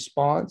same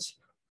response,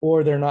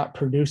 or they're not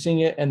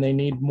producing it and they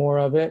need more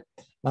of it.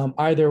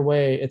 Either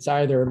way, it's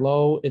either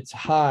low, it's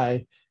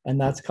high,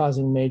 and that's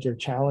causing major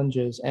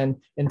challenges. And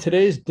in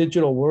today's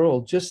digital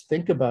world, just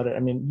think about it. I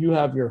mean, you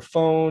have your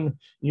phone,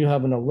 you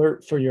have an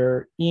alert for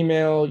your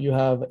email, you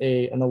have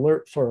an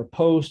alert for a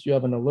post, you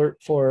have an alert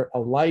for a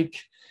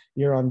like,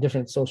 you're on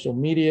different social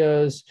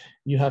medias,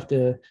 you have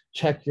to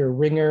check your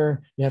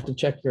ringer, you have to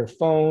check your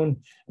phone.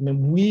 I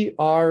mean, we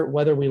are,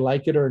 whether we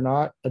like it or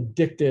not,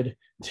 addicted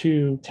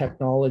to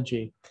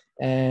technology,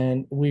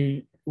 and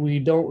we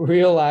don't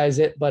realize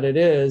it, but it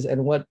is.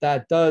 And what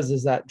that does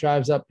is that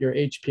drives up your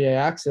HPA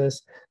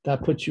axis,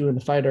 that puts you in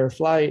fight or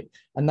flight,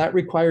 and that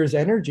requires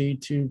energy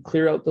to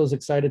clear out those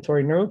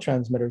excitatory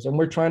neurotransmitters. And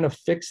we're trying to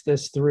fix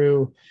this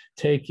through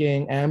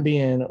taking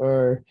Ambien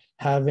or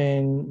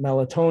having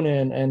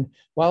melatonin. And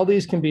while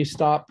these can be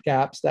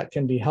stopgaps that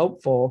can be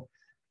helpful,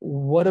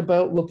 what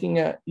about looking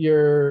at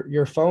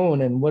your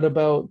phone, and what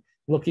about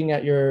looking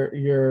at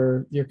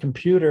your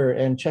computer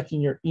and checking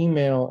your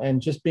email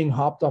and just being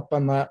hopped up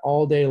on that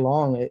all day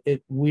long?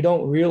 We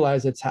don't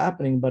realize it's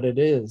happening, but it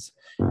is.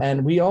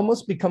 And we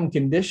almost become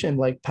conditioned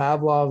like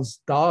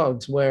Pavlov's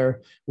dogs,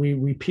 where we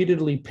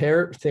repeatedly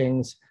pair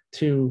things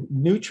to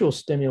neutral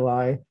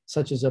stimuli,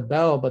 such as a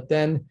bell, but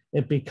then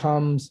it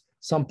becomes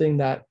something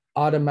that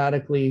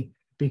automatically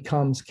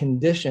becomes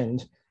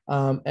conditioned.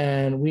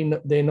 And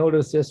they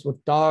noticed this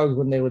with dogs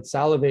when they would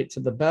salivate to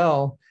the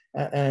bell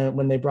and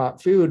when they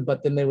brought food,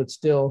 but then they would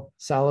still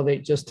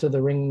salivate just to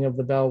the ringing of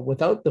the bell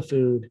without the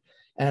food.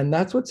 And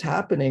that's what's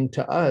happening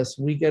to us.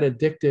 We get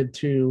addicted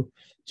to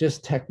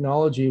just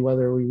technology,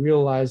 whether we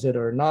realize it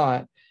or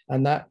not.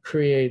 And that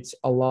creates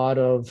a lot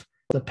of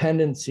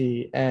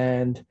dependency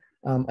and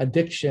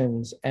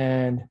addictions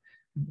and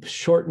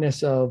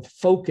shortness of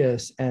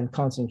focus and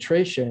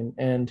concentration.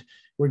 And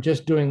we're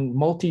just doing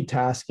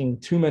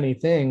multitasking, too many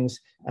things,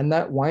 and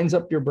that winds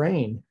up your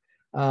brain.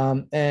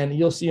 And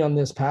you'll see on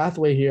this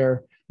pathway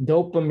here,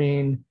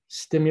 dopamine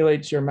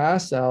stimulates your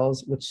mast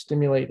cells, which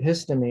stimulate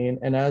histamine.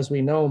 And as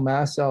we know,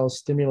 mast cells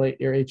stimulate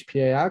your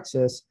HPA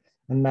axis,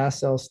 and mast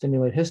cells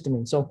stimulate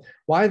histamine. So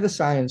why the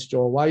science,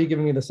 Joel? Why are you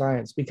giving me the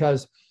science?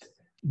 Because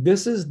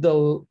this is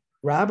the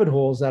rabbit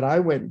holes that I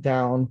went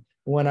down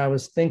when I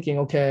was thinking,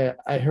 okay,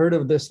 I heard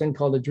of this thing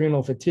called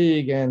adrenal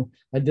fatigue, and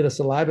I did a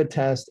saliva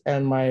test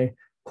and my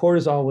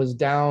cortisol was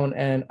down,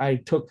 and I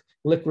took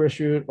licorice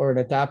root or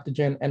an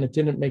adaptogen and it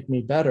didn't make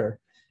me better.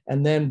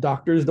 And then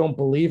doctors don't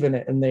believe in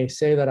it, and they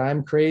say that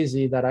I'm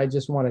crazy, that I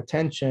just want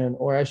attention,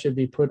 or I should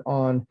be put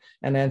on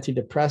an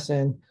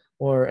antidepressant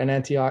or an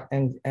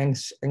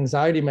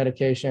anxiety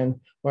medication,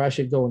 or I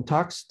should go and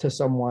talk to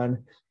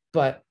someone.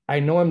 But I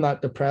know I'm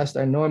not depressed.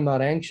 I know I'm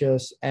not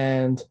anxious,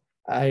 and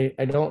I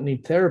don't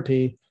need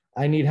therapy.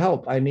 I need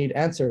help. I need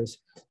answers.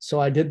 So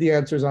I did the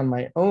answers on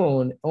my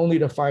own, only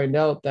to find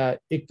out that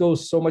it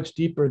goes so much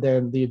deeper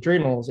than the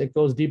adrenals. It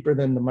goes deeper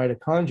than the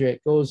mitochondria.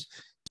 It goes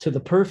to the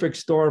perfect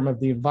storm of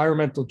the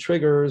environmental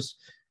triggers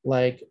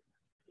like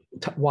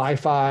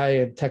Wi-Fi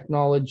and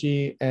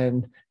technology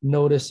and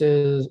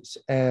notices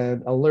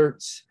and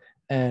alerts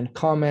and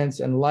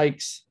comments and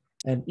likes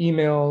and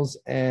emails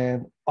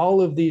and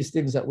all of these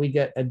things that we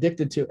get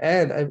addicted to.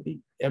 And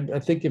I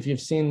think if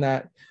you've seen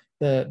that,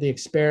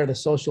 the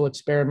social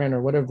experiment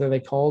or whatever they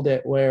called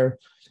it, where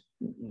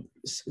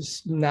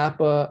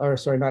Napa, or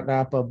sorry, not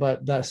Napa,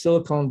 but the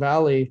Silicon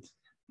Valley,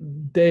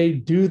 they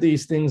do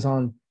these things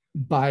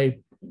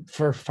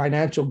for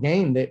financial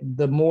gain.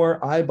 The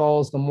more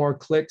eyeballs, the more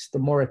clicks, the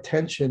more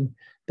attention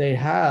they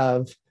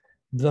have,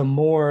 the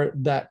more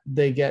that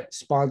they get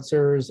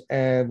sponsors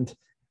and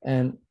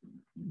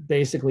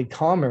basically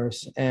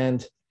commerce.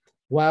 And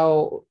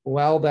while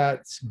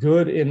that's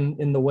good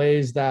in the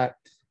ways that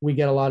we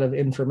get a lot of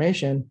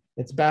information,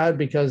 it's bad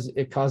because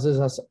it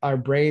causes our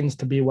brains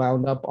to be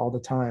wound up all the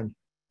time.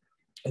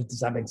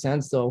 Does that make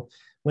sense? So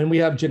when we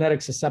have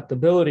genetic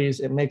susceptibilities,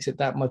 it makes it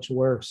that much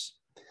worse.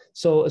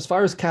 So as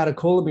far as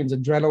catecholamines,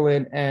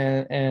 adrenaline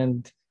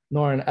and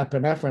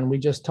norepinephrine, we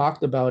just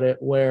talked about it,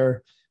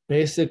 where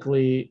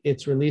basically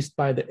it's released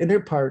by the inner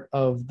part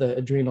of the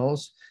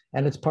adrenals,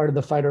 and it's part of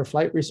the fight or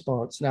flight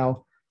response.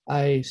 Now,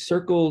 I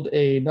circled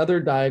another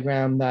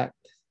diagram that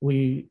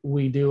we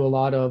do a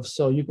lot of.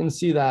 So you can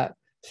see that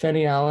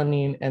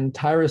phenylalanine and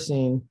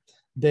tyrosine,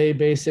 they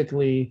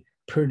basically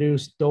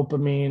produce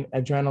dopamine,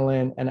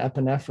 adrenaline, and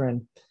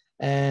epinephrine.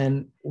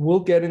 And we'll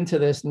get into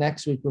this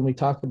next week when we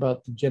talk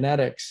about the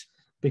genetics,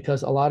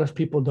 because a lot of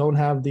people don't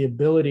have the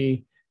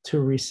ability to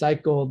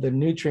recycle the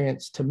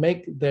nutrients to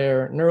make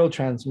their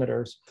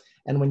neurotransmitters.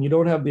 And when you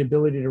don't have the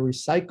ability to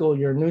recycle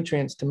your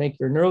nutrients to make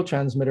your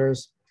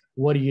neurotransmitters,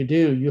 what do?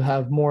 You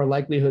have more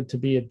likelihood to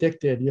be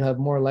addicted. You have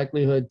more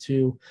likelihood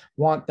to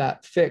want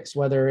that fix,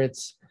 whether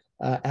it's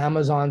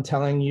Amazon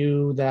telling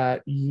you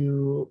that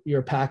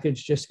your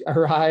package just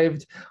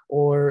arrived,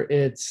 or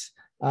it's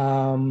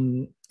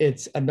another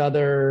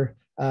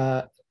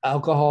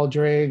alcohol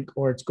drink,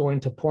 or it's going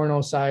to porno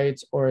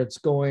sites, or it's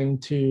going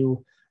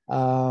to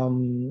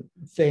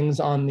things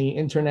on the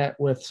internet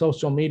with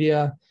social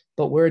media,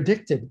 but we're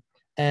addicted.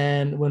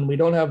 And when we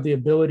don't have the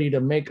ability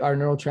to make our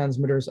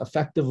neurotransmitters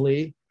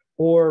effectively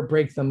or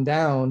break them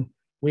down,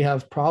 we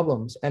have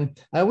problems. And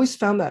I always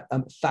found that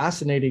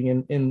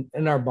fascinating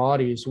in our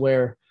bodies,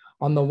 where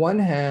on the one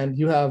hand,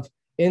 you have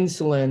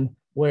insulin,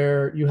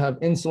 where you have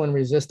insulin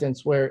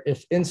resistance, where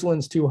if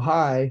insulin's too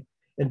high,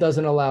 it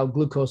doesn't allow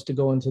glucose to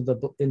go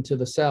into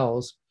the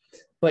cells.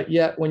 but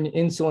yet when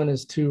insulin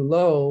is too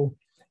low,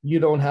 you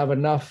don't have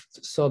enough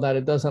so that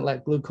it doesn't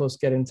let glucose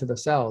get into the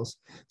cells.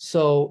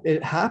 So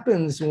it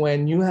happens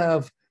when you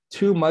have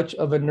too much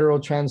of a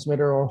neurotransmitter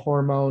or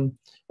hormone,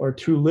 or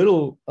too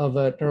little of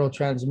a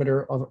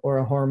neurotransmitter or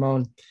a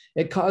hormone.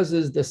 It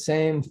causes the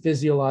same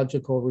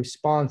physiological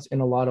response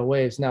in a lot of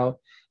ways. Now,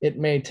 it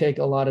may take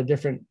a lot of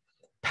different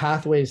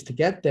pathways to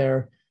get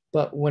there,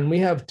 but when we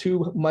have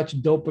too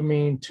much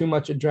dopamine, too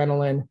much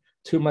adrenaline,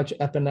 too much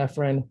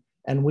epinephrine,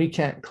 and we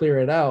can't clear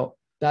it out,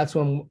 that's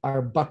when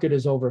our bucket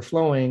is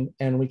overflowing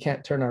and we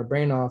can't turn our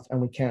brain off and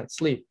we can't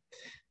sleep.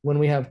 When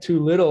we have too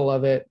little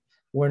of it,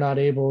 we're not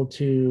able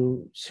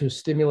to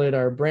stimulate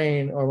our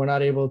brain, or we're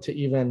not able to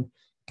even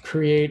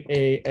create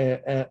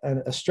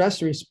a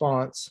stress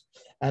response,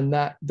 and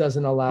that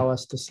doesn't allow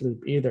us to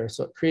sleep either.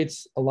 So it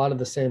creates a lot of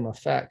the same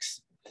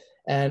effects.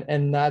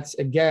 And that's,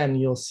 again,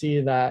 you'll see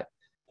that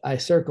I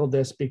circled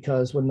this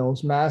because when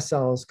those mast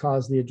cells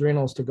cause the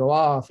adrenals to go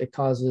off, it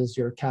causes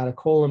your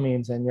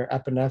catecholamines and your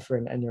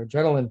epinephrine and your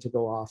adrenaline to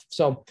go off.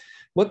 So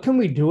what can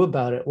we do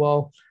about it?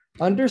 Well,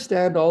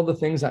 understand all the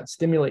things that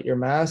stimulate your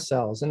mast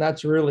cells, and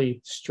that's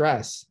really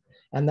stress.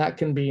 And that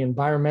can be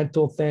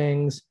environmental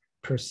things,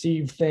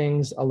 perceived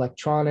things,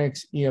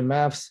 electronics,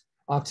 EMFs,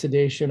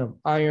 oxidation of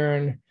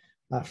iron,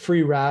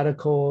 free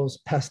radicals,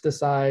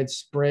 pesticides,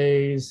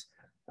 sprays,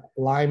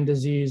 Lyme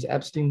disease,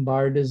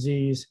 Epstein-Barr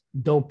disease,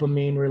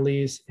 dopamine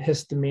release,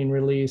 histamine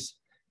release,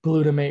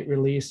 glutamate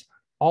release.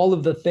 All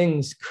of the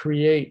things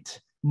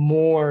create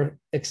more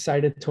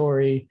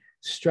excitatory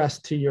stress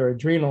to your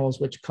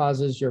adrenals, which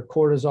causes your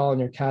cortisol and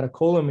your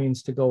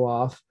catecholamines to go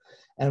off.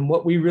 And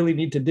what we really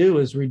need to do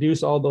is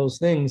reduce all those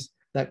things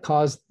that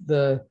cause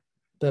the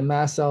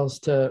mast cells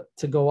to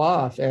go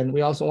off. And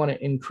we also want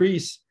to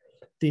increase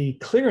the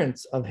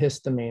clearance of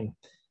histamine.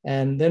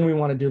 And then we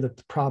want to do the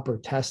proper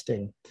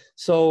testing.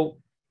 So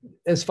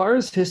as far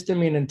as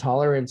histamine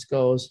intolerance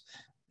goes,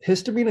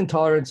 histamine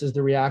intolerance is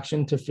the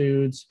reaction to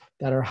foods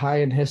that are high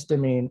in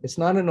histamine. It's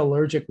not an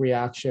allergic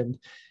reaction.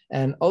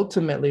 And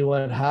ultimately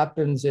what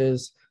happens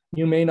is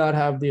you may not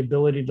have the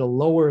ability to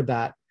lower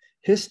that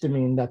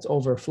histamine that's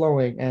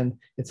overflowing, and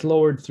it's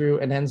lowered through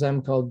an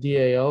enzyme called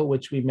DAO,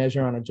 which we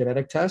measure on a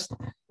genetic test.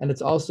 And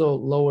it's also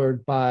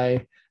lowered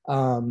by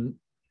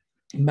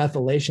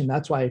methylation.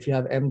 That's why if you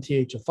have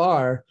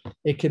MTHFR,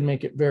 it can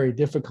make it very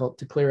difficult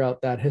to clear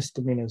out that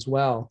histamine as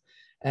well.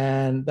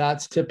 And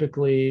that's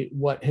typically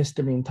what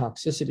histamine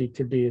toxicity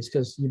could be, is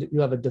because you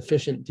have a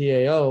deficient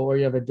DAO, or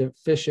you have a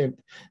deficient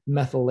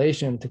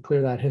methylation to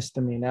clear that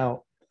histamine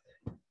out.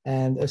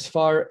 And as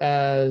far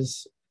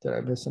as, did I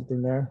miss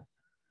something there?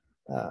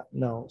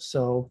 No.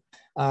 So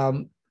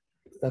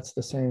that's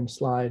the same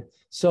slide.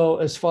 So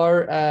as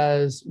far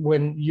as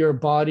when your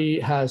body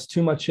has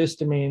too much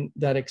histamine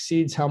that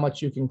exceeds how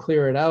much you can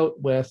clear it out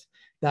with,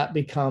 that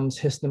becomes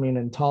histamine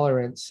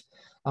intolerance.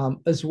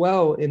 As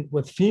well,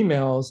 with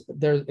females,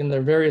 they're in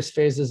their various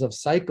phases of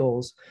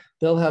cycles,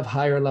 they'll have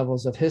higher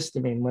levels of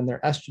histamine when their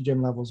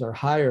estrogen levels are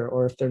higher,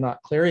 or if they're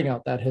not clearing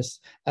out that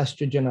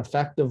estrogen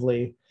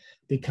effectively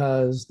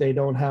because they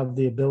don't have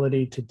the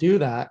ability to do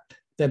that,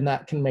 then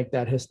that can make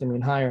that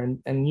histamine higher.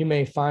 And you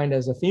may find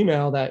as a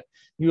female that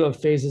you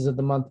have phases of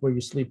the month where you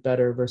sleep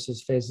better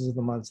versus phases of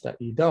the months that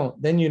you don't.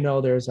 Then you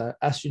know there's an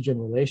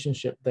estrogen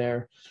relationship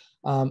there.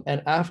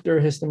 And after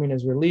histamine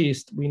is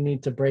released, we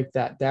need to break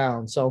that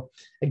down. So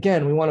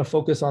again, we want to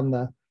focus on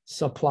the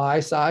supply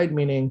side,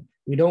 meaning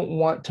we don't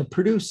want to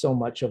produce so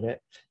much of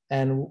it.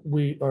 And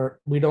we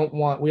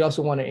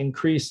also want to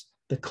increase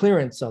the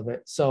clearance of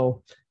it.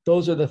 So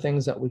those are the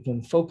things that we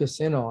can focus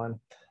in on.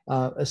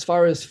 As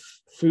far as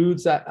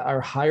foods that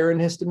are higher in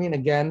histamine,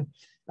 again,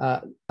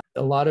 a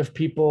lot of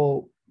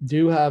people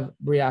do have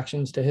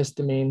reactions to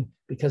histamine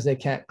because they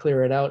can't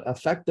clear it out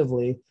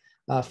effectively.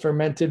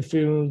 Fermented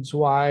foods,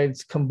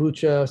 wines,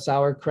 kombucha,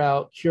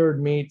 sauerkraut,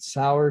 cured meats,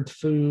 soured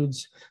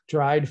foods,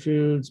 dried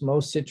foods,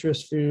 most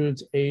citrus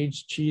foods,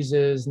 aged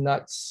cheeses,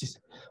 nuts,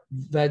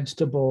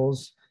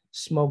 vegetables,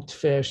 smoked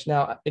fish.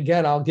 Now,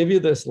 again, I'll give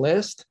you this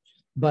list,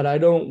 but I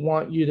don't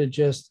want you to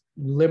just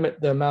limit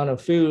the amount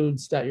of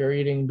foods that you're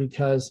eating,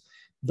 because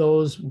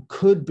those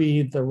could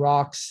be the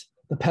rocks,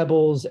 the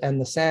pebbles, and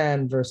the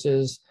sand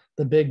versus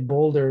the big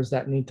boulders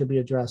that need to be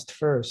addressed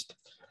first.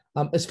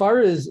 As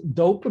far as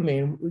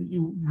dopamine,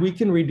 we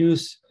can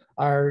reduce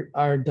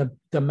our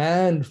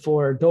demand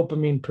for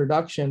dopamine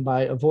production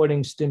by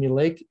avoiding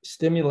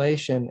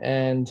stimulation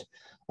and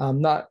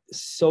not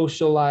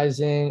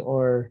socializing,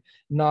 or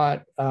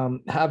not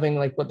having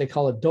like what they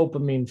call a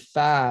dopamine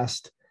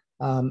fast,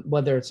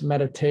 whether it's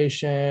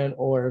meditation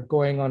or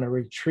going on a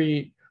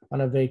retreat,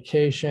 on a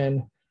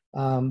vacation.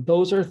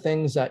 Those are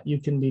things that you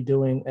can be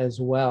doing as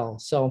well.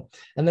 So,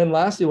 and then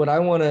lastly, what I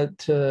wanted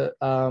to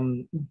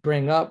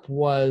bring up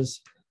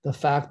was the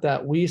fact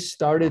that we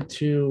started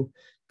to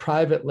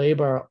private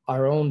label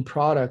our own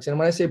products. And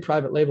when I say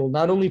private label,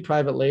 not only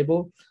private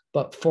label,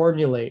 but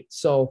formulate.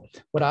 So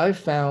what I've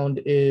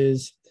found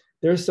is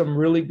there's some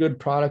really good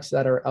products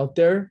that are out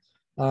there.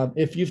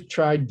 If you've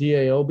tried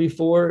DAO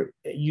before,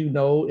 you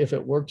know if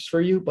it works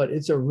for you, but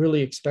it's a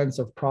really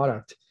expensive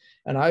product.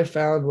 And I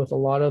found with a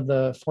lot of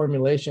the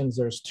formulations,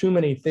 there's too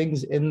many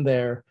things in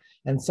there,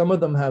 and some of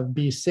them have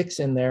B6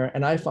 in there.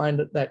 And I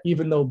find that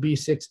even though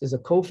B6 is a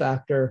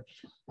cofactor,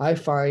 I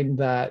find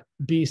that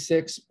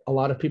B6, a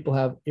lot of people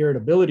have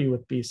irritability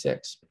with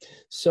B6.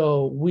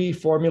 So we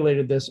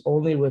formulated this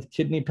only with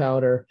kidney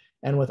powder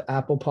and with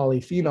apple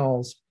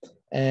polyphenols.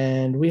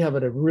 And we have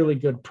it at a really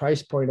good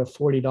price point of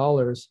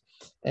 $40.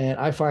 And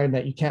I find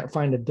that you can't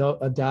find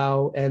a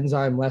Dow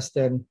enzyme less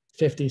than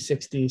 $50,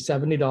 $60,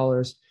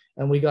 $70.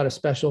 And we got a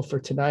special for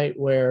tonight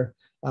where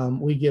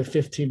we give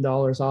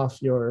 $15 off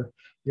your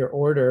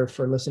order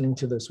for listening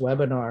to this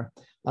webinar.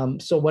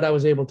 So what I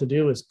was able to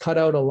do is cut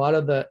out a lot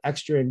of the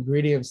extra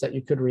ingredients that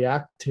you could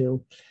react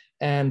to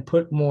and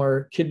put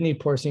more kidney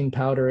porcine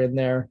powder in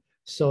there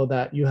so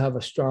that you have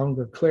a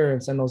stronger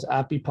clearance. And those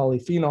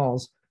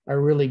apipolyphenols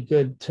are really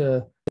good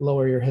to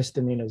lower your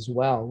histamine as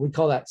well. We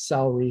call that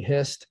cell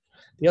rehist.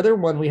 The other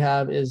one we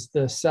have is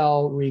the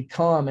cell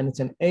recom, and it's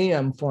an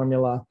AM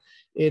formula.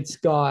 It's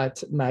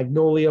got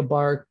magnolia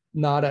bark,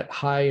 not at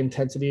high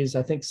intensities,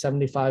 I think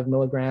 75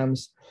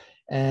 milligrams.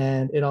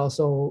 And it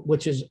also,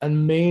 which is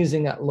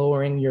amazing at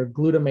lowering your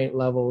glutamate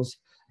levels.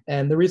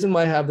 And the reason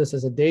why I have this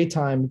as a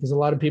daytime, because a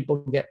lot of people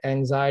get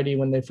anxiety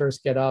when they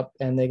first get up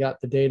and they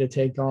got the day to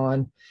take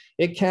on.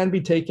 It can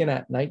be taken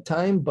at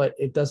nighttime, but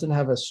it doesn't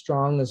have as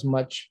strong as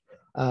much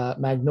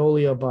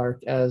magnolia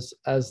bark as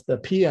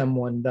the PM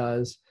one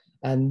does.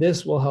 And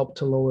this will help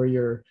to lower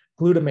your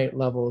glutamate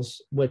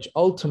levels, which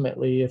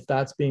ultimately, if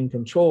that's being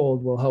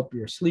controlled, will help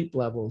your sleep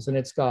levels. And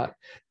it's got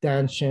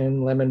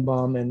danshin, lemon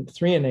balm, and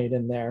threonate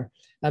in there.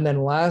 And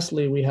then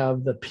lastly, we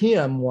have the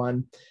PM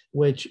one,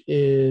 which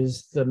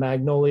is the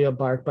magnolia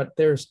bark, but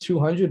there's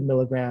 200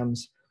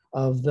 milligrams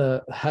of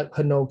the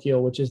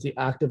hinokio, which is the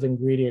active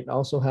ingredient. It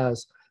also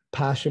has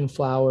passion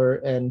flower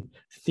and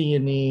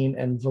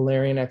theanine and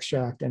valerian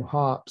extract and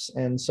hops.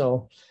 And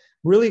so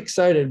really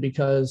excited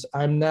because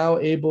I'm now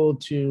able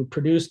to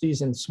produce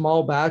these in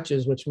small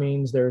batches, which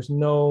means there's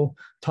no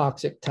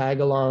toxic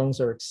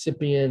tag-alongs or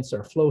excipients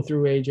or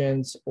flow-through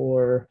agents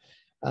or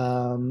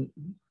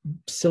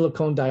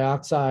silicone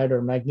dioxide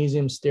or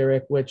magnesium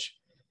stearic, which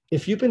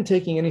if you've been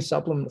taking any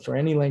supplement for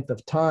any length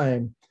of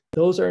time,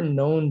 those are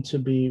known to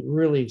be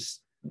really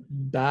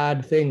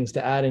bad things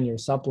to add in your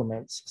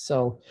supplements.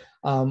 So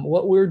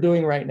what we're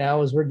doing right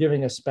now is we're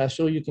giving a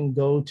special. You can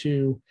go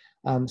to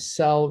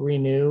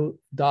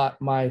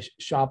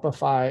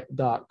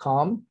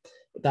cellrenew.myshopify.com.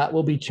 That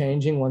will be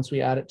changing once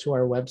we add it to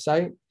our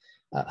website.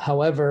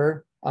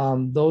 However,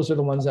 those are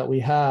the ones that we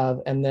have.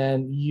 And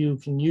then you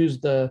can use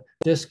the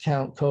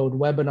discount code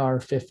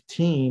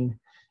webinar15,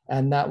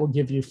 and that will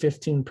give you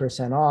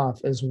 15%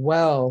 off as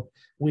well.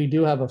 We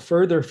do have a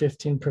further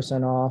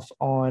 15% off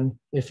on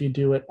if you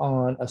do it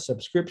on a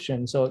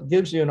subscription. So it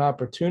gives you an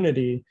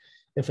opportunity,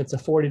 if it's a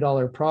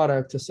 $40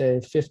 product, to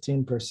save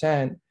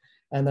 15%.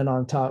 And then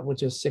on top,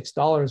 which is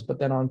 $6, but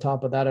then on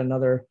top of that,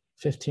 another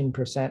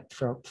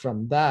 15%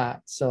 from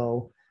that.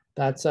 So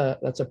that's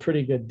a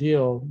pretty good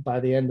deal by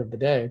the end of the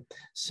day.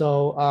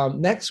 So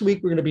next week,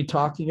 we're going to be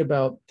talking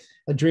about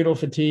adrenal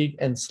fatigue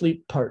and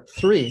sleep part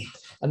 3.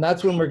 And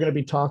that's when we're going to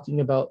be talking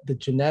about the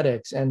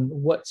genetics and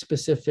what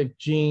specific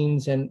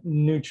genes and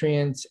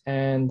nutrients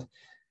and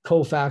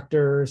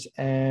cofactors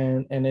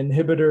and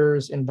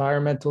inhibitors,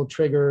 environmental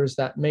triggers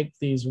that make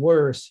these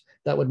worse,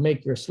 that would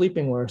make your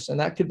sleeping worse. And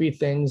that could be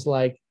things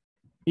like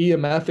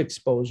EMF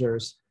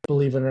exposures,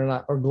 believe it or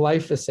not, or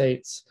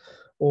glyphosates,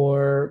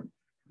 or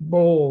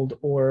mold,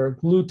 or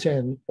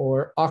gluten,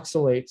 or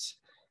oxalates.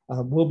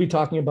 We'll be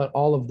talking about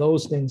all of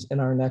those things in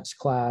our next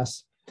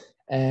class,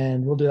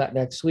 and we'll do that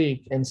next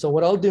week. And so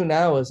what I'll do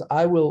now is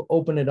I will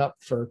open it up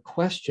for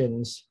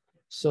questions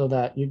so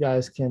that you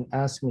guys can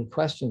ask me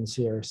questions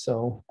here.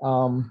 So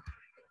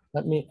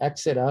let me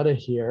exit out of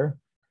here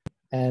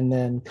and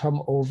then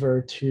come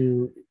over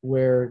to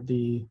where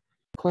the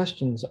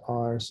questions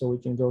are so we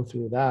can go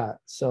through that.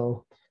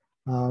 So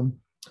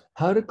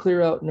how to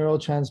clear out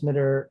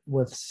neurotransmitter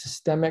with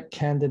systemic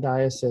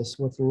candidiasis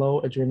with low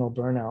adrenal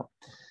burnout.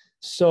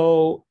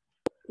 So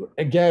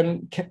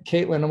again,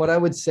 Caitlin, what I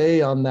would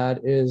say on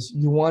that is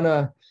you want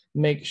to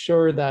make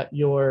sure that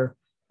you're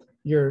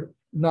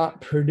not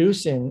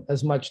producing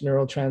as much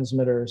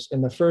neurotransmitters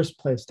in the first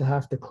place to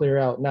have to clear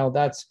out. Now,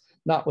 that's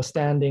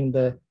notwithstanding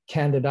the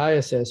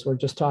candidiasis. We're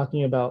just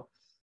talking about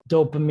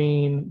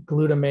dopamine,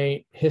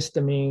 glutamate,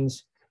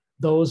 histamines,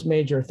 those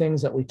major things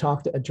that we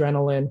talked to,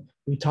 adrenaline.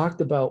 We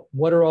talked about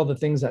what are all the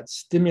things that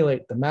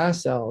stimulate the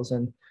mast cells,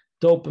 and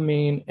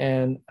dopamine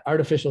and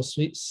artificial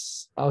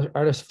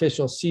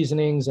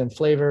seasonings and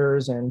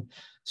flavors and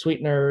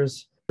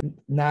sweeteners,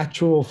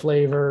 natural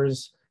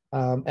flavors,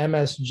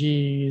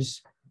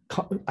 MSGs,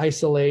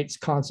 isolates,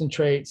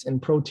 concentrates,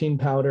 and protein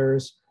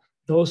powders.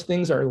 Those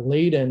things are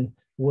laden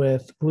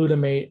with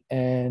glutamate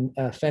and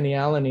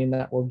phenylalanine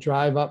that will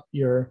drive up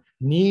your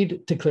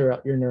need to clear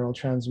out your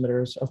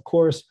neurotransmitters. Of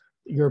course,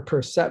 your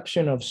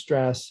perception of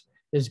stress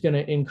is going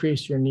to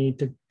increase your need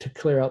to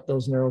clear out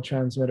those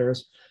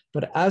neurotransmitters.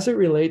 But as it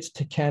relates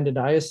to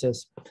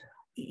candidiasis,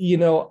 you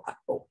know,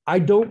 I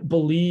don't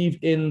believe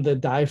in the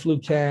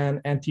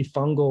diflucan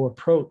antifungal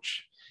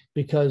approach,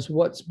 because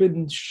what's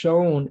been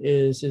shown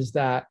is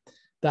that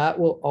that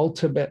will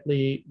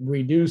ultimately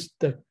reduce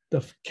the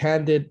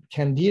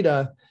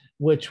candida,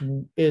 which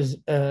is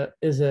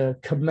a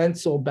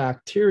commensal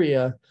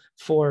bacteria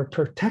for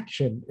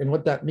protection. And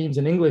what that means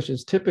in English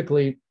is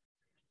typically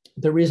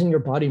the reason your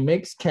body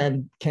makes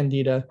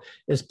candida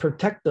is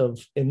protective.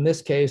 In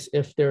this case,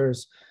 if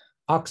there's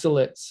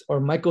oxalates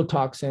or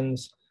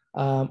mycotoxins,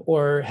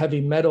 or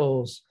heavy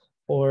metals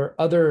or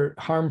other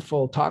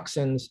harmful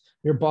toxins,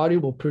 your body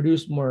will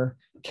produce more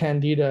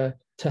candida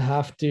to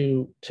have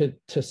to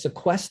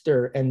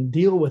sequester and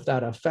deal with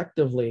that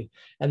effectively.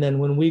 And then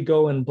when we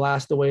go and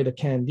blast away the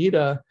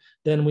candida,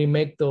 then we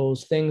make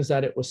those things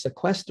that it was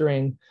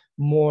sequestering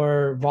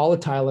more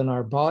volatile in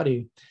our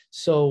body.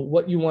 So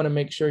what you want to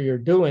make sure you're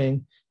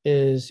doing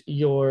is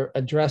you're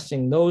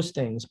addressing those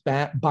things,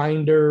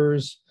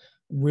 binders,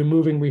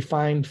 removing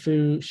refined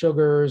food,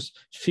 sugars,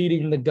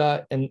 feeding the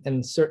gut,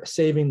 and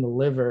saving the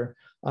liver.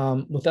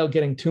 Without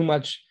getting too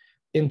much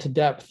into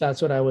depth,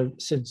 that's what I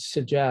would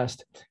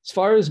suggest. As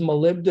far as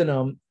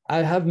molybdenum, I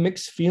have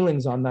mixed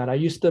feelings on that. I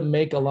used to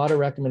make a lot of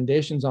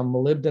recommendations on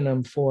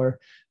molybdenum for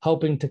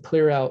helping to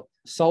clear out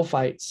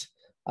sulfites.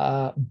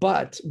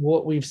 But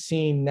what we've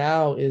seen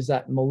now is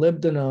that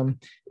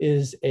molybdenum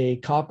is a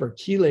copper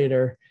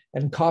chelator,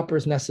 and copper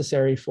is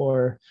necessary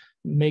for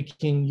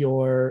making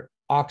your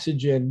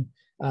oxygen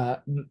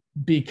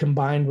be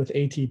combined with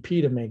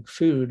ATP to make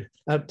food,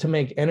 to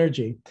make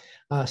energy.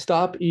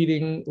 Stop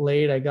eating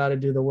late. I got to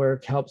do the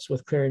work. Helps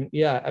with clearing.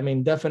 Yeah, I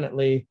mean,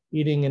 definitely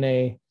eating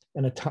in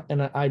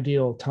an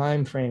ideal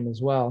time frame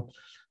as well.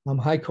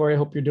 Hi, Corey. I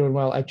hope you're doing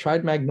well. I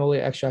tried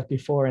magnolia extract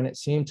before, and it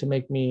seemed to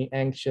make me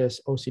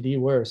anxious, OCD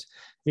worse.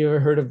 Have you ever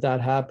heard of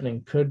that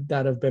happening? Could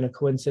that have been a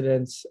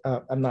coincidence?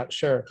 I'm not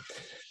sure.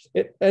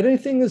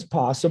 Anything is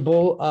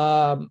possible.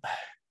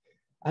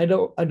 I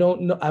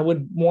don't know. I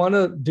would want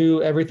to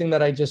do everything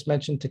that I just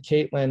mentioned to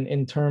Caitlin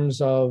in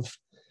terms of,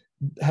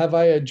 have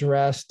I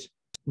addressed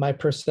my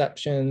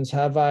perceptions?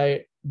 Have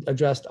I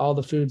addressed all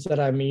the foods that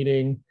I'm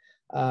eating?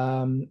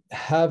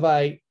 Have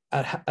I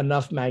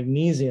enough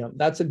magnesium?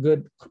 That's a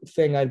good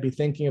thing I'd be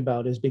thinking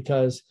about, is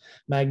because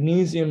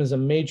magnesium is a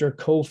major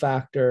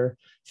cofactor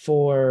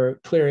for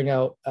clearing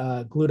out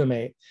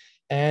glutamate.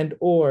 And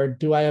or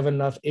do I have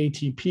enough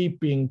ATP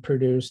being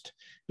produced?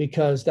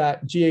 Because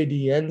that GAD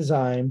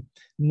enzyme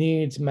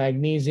needs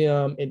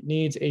magnesium, it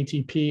needs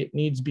ATP, it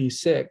needs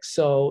B6.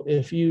 So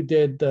if you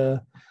did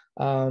the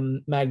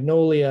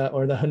magnolia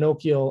or the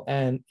hinokial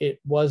and it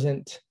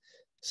wasn't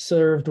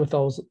served with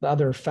those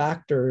other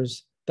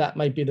factors, that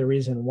might be the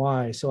reason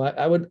why. So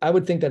I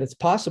would think that it's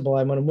possible.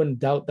 I wouldn't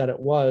doubt that it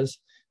was.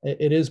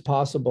 It is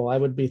possible. I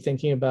would be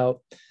thinking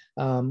about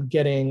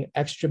getting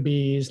extra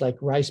Bs like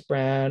rice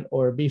bran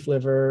or beef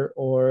liver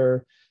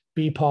or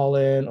bee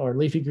pollen or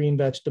leafy green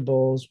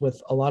vegetables with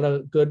a lot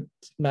of good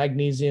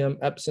magnesium,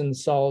 Epsom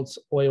salts,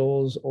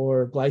 oils,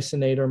 or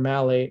glycinate or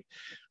malate.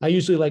 I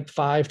usually like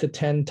 5 to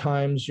 10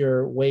 times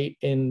your weight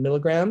in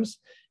milligrams,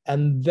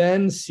 and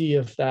then see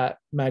if that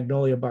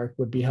magnolia bark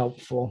would be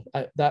helpful.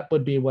 That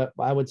would be what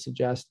I would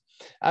suggest.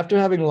 After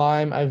having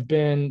Lyme, I've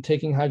been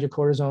taking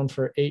hydrocortisone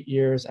for 8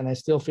 years, and I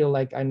still feel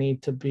like I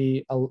need to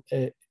be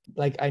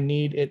I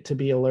need it to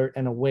be alert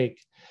and awake.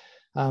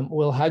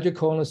 Will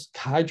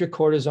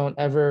hydrocortisone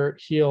ever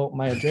heal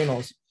my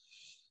adrenals?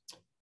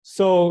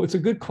 So it's a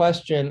good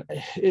question.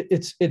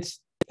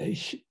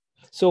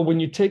 So when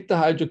you take the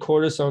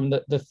hydrocortisone,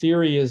 the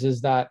theory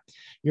is that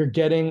you're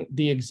getting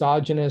the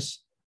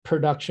exogenous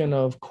production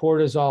of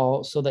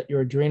cortisol so that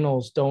your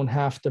adrenals don't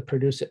have to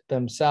produce it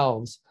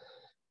themselves.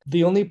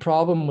 The only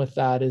problem with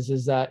that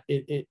is that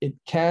it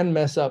can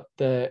mess up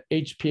the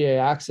HPA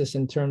axis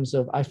in terms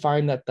of, I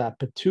find that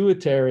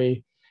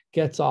pituitary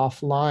gets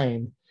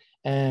offline.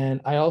 And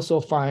I also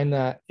find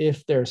that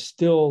if there's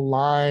still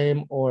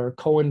Lyme or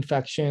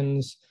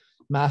co-infections,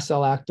 mast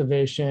cell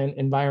activation,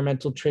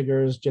 environmental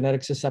triggers,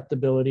 genetic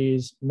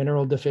susceptibilities,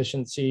 mineral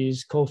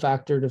deficiencies,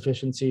 cofactor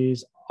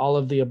deficiencies, all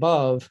of the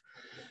above,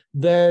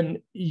 then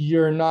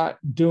you're not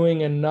doing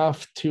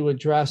enough to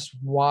address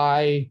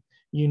why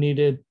you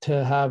needed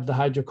to have the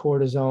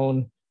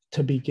hydrocortisone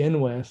to begin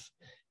with.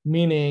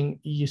 Meaning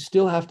you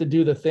still have to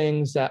do the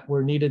things that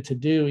were needed to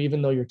do,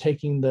 even though you're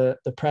taking the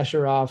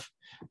pressure off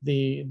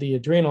the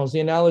adrenals. The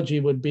analogy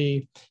would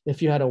be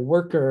if you had a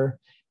worker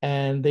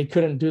and they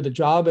couldn't do the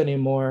job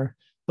anymore,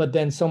 but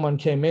then someone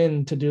came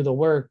in to do the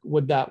work,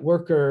 would that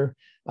worker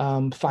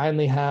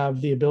finally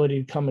have the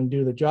ability to come and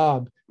do the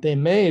job? They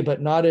may,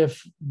 but not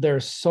if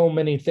there's so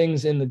many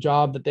things in the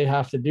job that they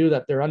have to do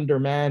that they're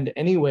undermanned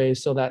anyway,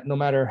 so that no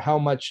matter how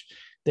much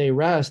they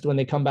rest, when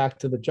they come back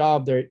to the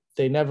job,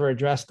 they never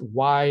addressed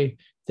why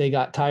they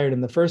got tired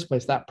in the first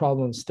place. That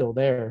problem is still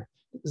there.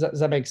 Does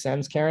that make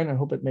sense, Karen? I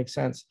hope it makes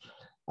sense.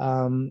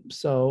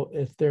 So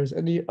if there's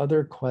any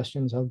other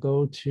questions, I'll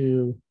go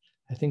to,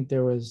 I think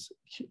that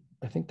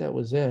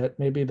was it.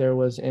 Maybe there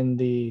was in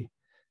the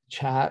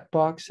chat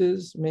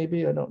boxes,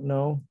 maybe, I don't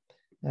know.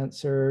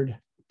 Answered,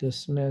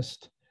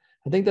 dismissed.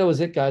 I think that was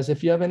it, guys.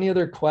 If you have any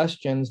other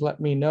questions, let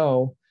me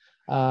know.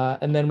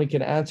 And then we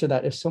can answer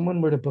that. If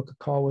someone were to book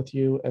a call with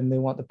you and they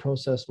want the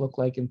process look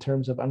like in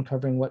terms of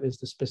uncovering what is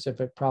the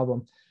specific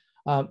problem.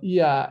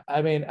 Yeah,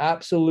 I mean,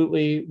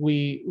 absolutely.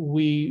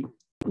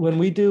 When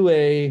we do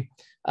a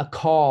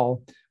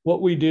call,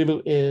 what we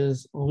do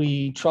is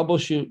we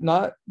troubleshoot,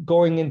 not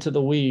going into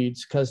the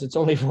weeds because it's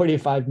only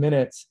 45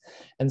 minutes.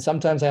 And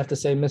sometimes I have to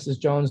say, Mrs.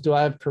 Jones, do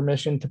I have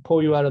permission to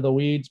pull you out of the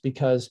weeds?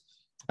 Because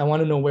I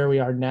want to know where we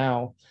are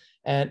now.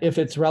 And if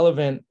it's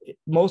relevant,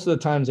 most of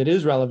the times it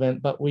is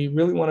relevant, but we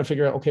really want to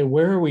figure out, okay,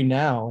 where are we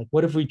now? Like,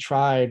 what have we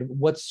tried?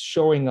 What's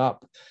showing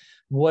up?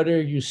 What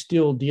are you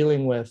still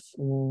dealing with?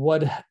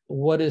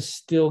 What is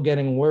still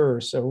getting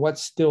worse, or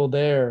what's still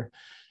there?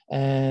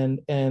 And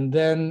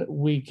then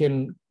we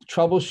can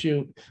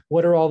troubleshoot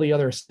what are all the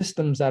other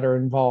systems that are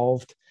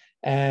involved.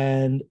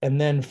 And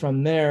then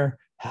from there,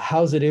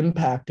 how's it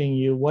impacting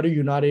you? What are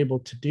you not able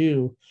to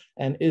do?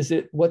 And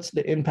what's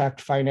the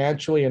impact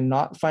financially and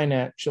not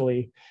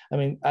financially? I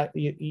mean,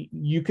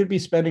 you could be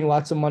spending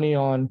lots of money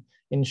on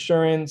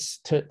insurance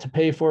to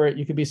pay for it.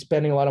 You could be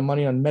spending a lot of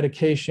money on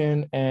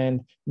medication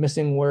and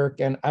missing work.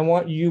 And I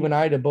want you and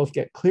I to both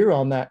get clear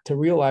on that, to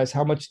realize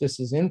how much this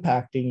is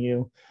impacting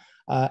you.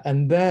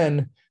 And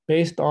then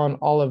based on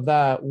all of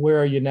that, where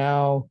are you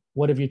now?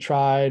 What have you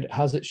tried?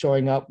 How's it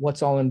showing up?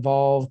 What's all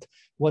involved?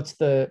 What's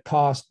the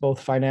cost,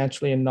 both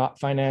financially and not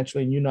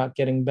financially, and you not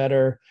getting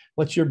better?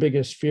 What's your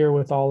biggest fear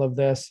with all of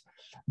this?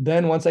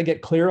 Then once I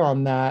get clear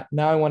on that,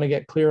 now I want to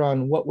get clear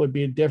on what would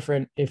be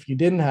different if you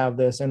didn't have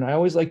this. And I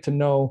always like to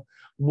know,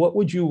 what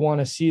would you want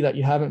to see that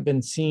you haven't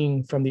been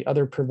seeing from the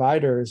other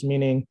providers?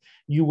 Meaning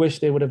you wish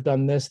they would have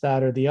done this,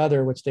 that, or the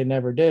other, which they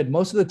never did.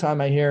 Most of the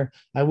time I hear,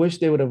 I wish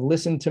they would have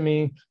listened to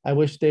me. I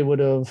wish they would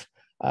have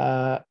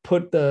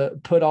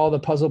put all the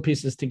puzzle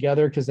pieces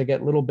together, because they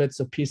get little bits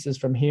of pieces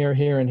from here,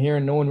 here, and here,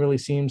 and no one really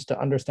seems to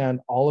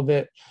understand all of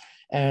it.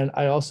 And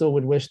I also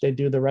would wish they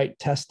do the right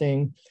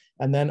testing.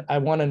 And then I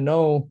want to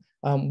know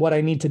what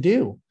I need to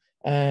do.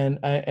 And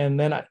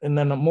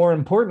then more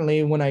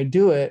importantly, when I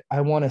do it, I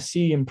want to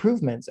see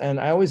improvements. And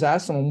I always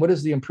ask someone, what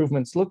does the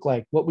improvements look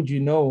like? What would you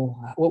know?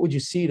 What would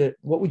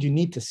you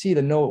need to see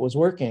to know it was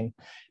working?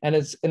 And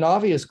it's an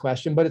obvious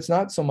question, but it's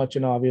not so much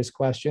an obvious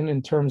question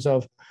in terms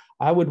of,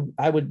 I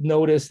would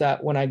notice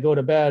that when I go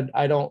to bed,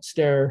 I don't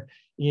stare,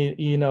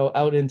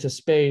 out into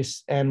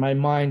space and my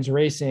mind's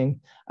racing.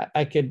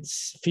 I could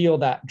feel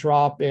that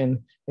drop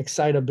in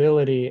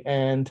excitability,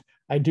 and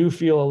I do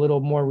feel a little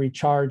more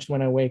recharged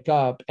when I wake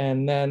up.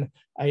 And then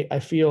I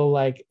feel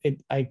like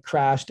I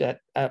crashed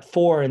at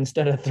 4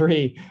 instead of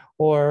 3,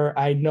 or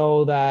I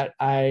know that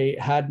I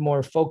had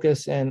more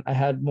focus and I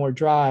had more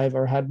drive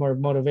or had more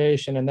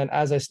motivation. And then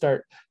as I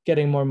start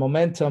getting more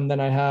momentum,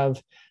 then I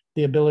have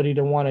the ability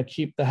to want to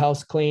keep the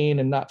house clean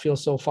and not feel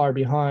so far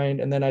behind.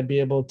 And then I'd be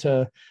able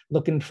to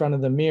look in front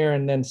of the mirror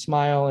and then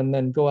smile and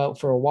then go out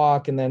for a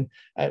walk. And then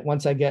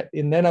once I get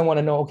in, then I want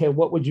to know, okay,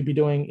 what would you be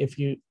doing if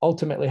you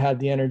ultimately had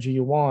the energy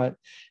you want?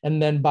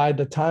 And then by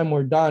the time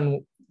we're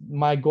done,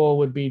 my goal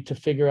would be to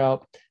figure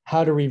out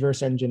how to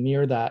reverse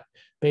engineer that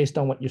based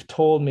on what you've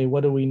told me.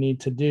 What do we need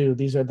to do?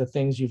 These are the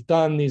things you've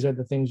done. These are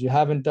the things you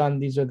haven't done.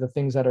 These are the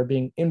things that are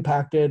being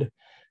impacted.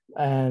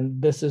 And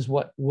this is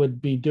what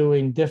would be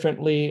doing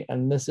differently.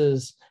 And this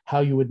is how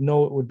you would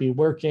know it would be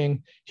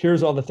working.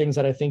 Here's all the things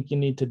that I think you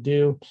need to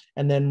do.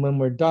 And then when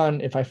we're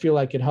done, if I feel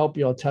I could help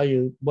you, I'll tell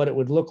you what it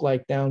would look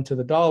like down to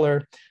the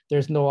dollar.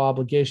 There's no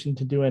obligation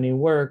to do any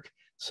work.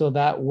 So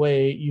that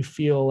way you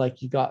feel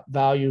like you got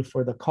value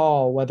for the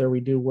call, whether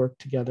we do work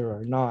together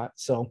or not.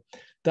 So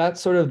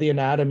that's sort of the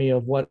anatomy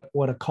of what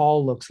a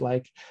call looks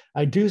like.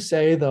 I do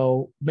say,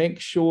 though, make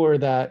sure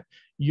that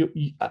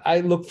I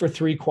look for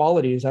 3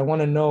 qualities. I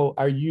want to know,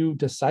 are you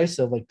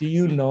decisive? Like, do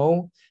you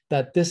know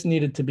that this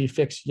needed to be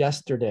fixed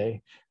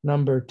yesterday?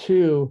 Number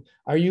 2,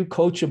 are you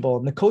coachable?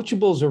 And the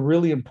coachable is a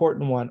really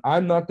important one.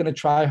 I'm not going to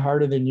try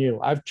harder than you.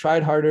 I've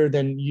tried harder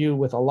than you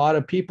with a lot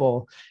of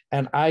people,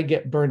 and I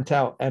get burnt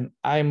out, and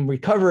I'm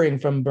recovering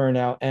from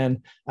burnout,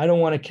 and I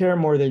don't want to care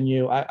more than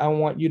you. I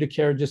want you to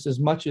care just as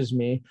much as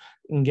me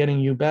in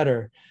getting you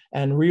better,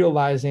 and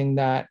realizing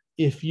that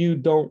if you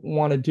don't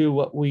want to do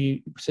what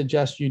we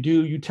suggest you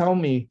do, you tell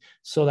me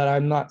so that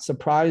I'm not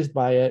surprised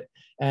by it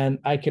and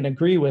I can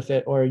agree with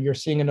it. Or you're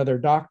seeing another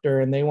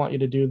doctor and they want you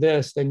to do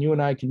this, then you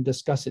and I can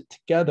discuss it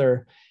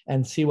together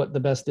and see what the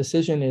best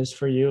decision is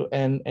for you.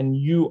 And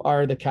you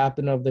are the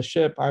captain of the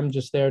ship. I'm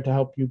just there to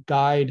help you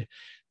guide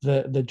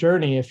the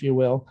journey, if you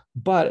will.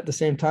 But at the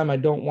same time, I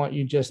don't want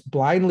you just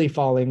blindly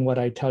following what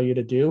I tell you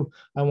to do.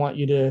 I want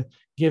you to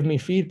give me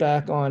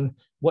feedback on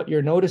what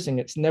you're noticing.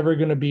 It's never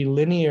going to be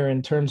linear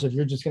in terms of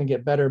you're just going to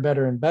get better,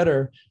 better, and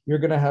better. You're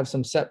going to have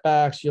some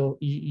setbacks. You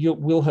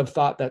will have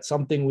thought that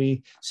something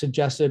we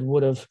suggested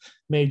would have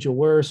made you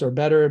worse or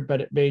better, but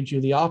it made you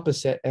the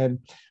opposite. And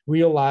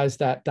realize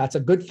that that's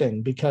a good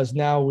thing, because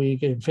now we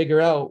can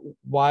figure out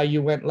why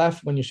you went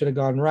left when you should have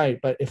gone right.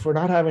 But if we're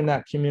not having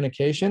that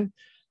communication,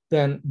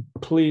 then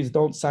please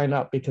don't sign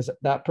up, because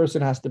that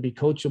person has to be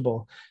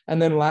coachable.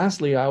 And then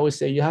lastly, I always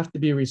say you have to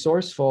be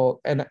resourceful.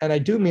 And I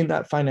do mean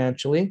that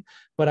financially,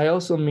 but I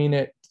also mean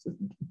it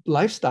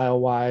lifestyle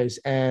wise,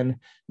 and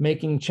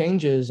making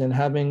changes and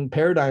having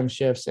paradigm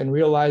shifts and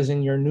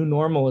realizing your new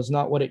normal is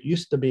not what it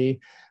used to be,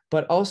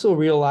 but also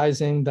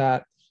realizing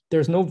that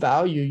there's no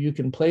value you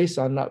can place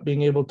on not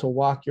being able to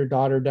walk your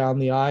daughter down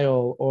the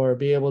aisle, or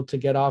be able to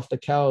get off the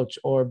couch,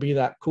 or be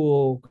that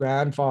cool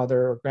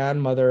grandfather or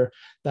grandmother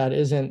that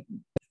isn't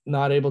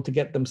not able to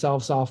get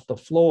themselves off the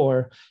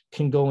floor,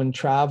 can go and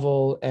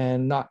travel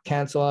and not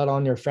cancel out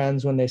on your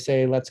friends when they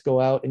say, let's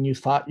go out, and you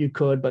thought you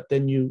could, but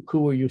then who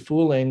were you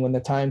fooling? When the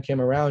time came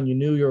around, you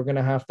knew you were going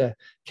to have to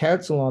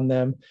cancel on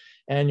them,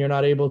 and you're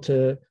not able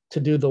to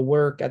do the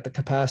work at the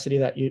capacity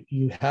that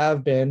you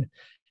have been.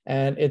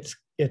 And it's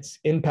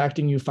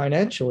impacting you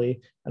financially.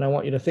 And I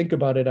want you to think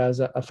about it as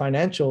a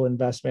financial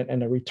investment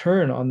and a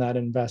return on that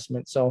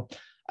investment. So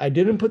I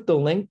didn't put the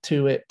link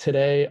to it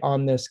today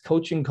on this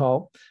coaching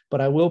call,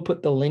 but I will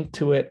put the link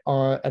to it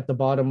at the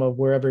bottom of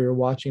wherever you're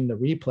watching the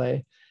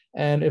replay.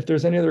 And if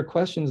there's any other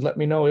questions, let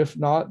me know. If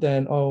not,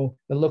 then,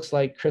 it looks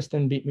like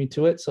Kristen beat me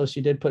to it. So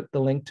she did put the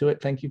link to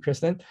it. Thank you,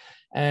 Kristen.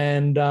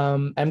 And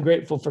I'm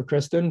grateful for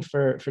Kristen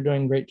for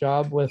doing a great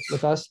job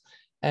with us.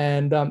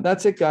 And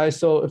that's it, guys.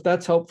 So if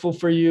that's helpful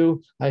for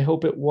you, I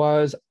hope it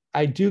was.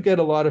 I do get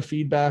a lot of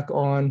feedback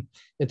on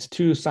it's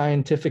too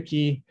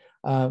scientific-y,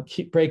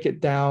 break it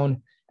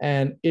down.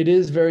 And it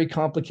is very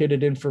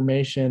complicated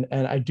information.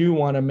 And I do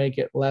want to make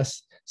it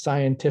less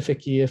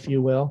scientific-y, if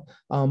you will.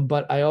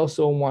 But I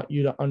also want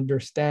you to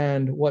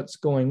understand what's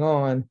going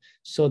on,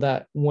 so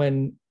that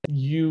when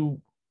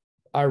you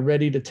are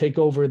ready to take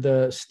over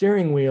the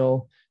steering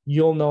wheel,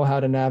 you'll know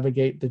how to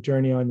navigate the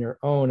journey on your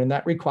own. And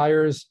that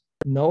requires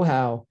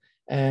know-how,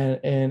 and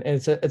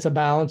it's a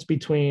balance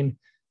between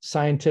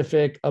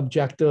scientific,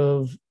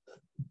 objective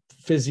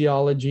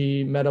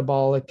physiology,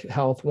 metabolic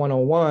health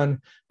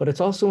 101, but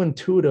it's also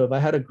intuitive. I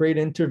had a great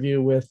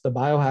interview with the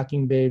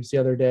biohacking babes the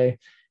other day,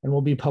 and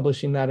we'll be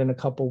publishing that in a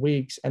couple of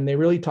weeks. And they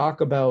really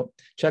talk about,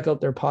 check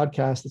out their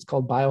podcast. It's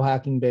called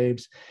Biohacking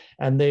Babes.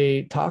 And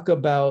they talk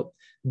about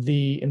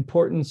the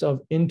importance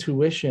of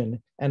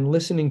intuition and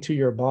listening to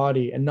your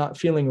body and not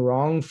feeling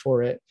wrong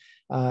for it.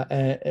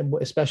 And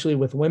especially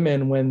with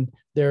women, when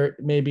they're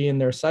maybe in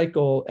their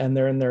cycle and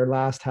they're in their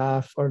last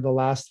half or the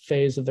last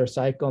phase of their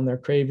cycle, and they're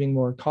craving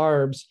more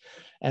carbs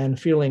and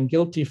feeling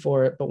guilty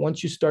for it. But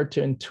once you start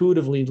to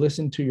intuitively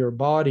listen to your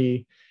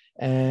body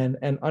and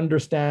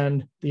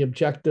understand the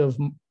objective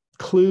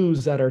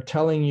clues that are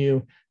telling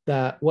you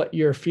that what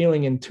you're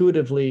feeling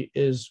intuitively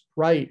is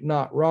right,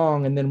 not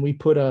wrong, and then we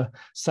put a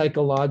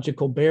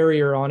psychological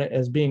barrier on it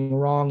as being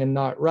wrong and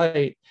not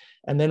right,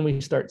 and then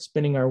we start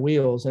spinning our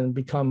wheels and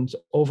becomes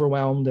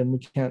overwhelmed and we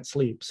can't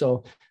sleep.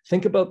 So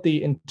think about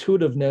the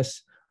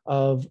intuitiveness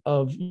of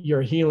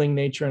your healing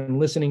nature and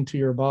listening to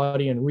your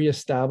body and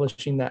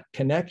reestablishing that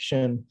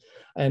connection,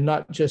 and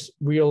not just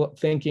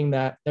thinking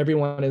that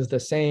everyone is the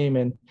same.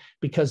 And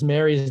because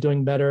Mary is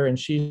doing better and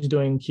she's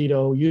doing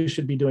keto, you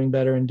should be doing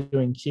better and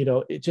doing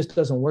keto. It just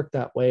doesn't work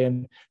that way.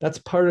 And that's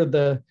part of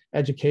the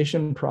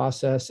education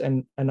process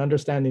and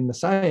understanding the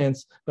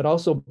science, but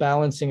also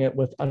balancing it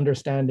with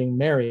understanding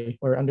Mary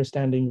or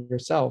understanding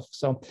yourself.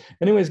 So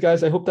anyways,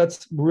 guys, I hope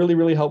that's really,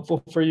 really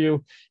helpful for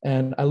you.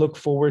 And I look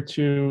forward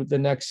to the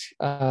next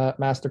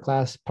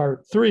masterclass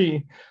part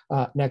 3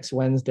 next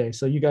Wednesday.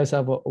 So you guys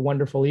have a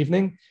wonderful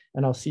evening,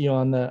 and I'll see you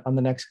on the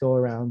next go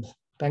around.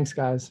 Thanks,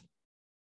 guys.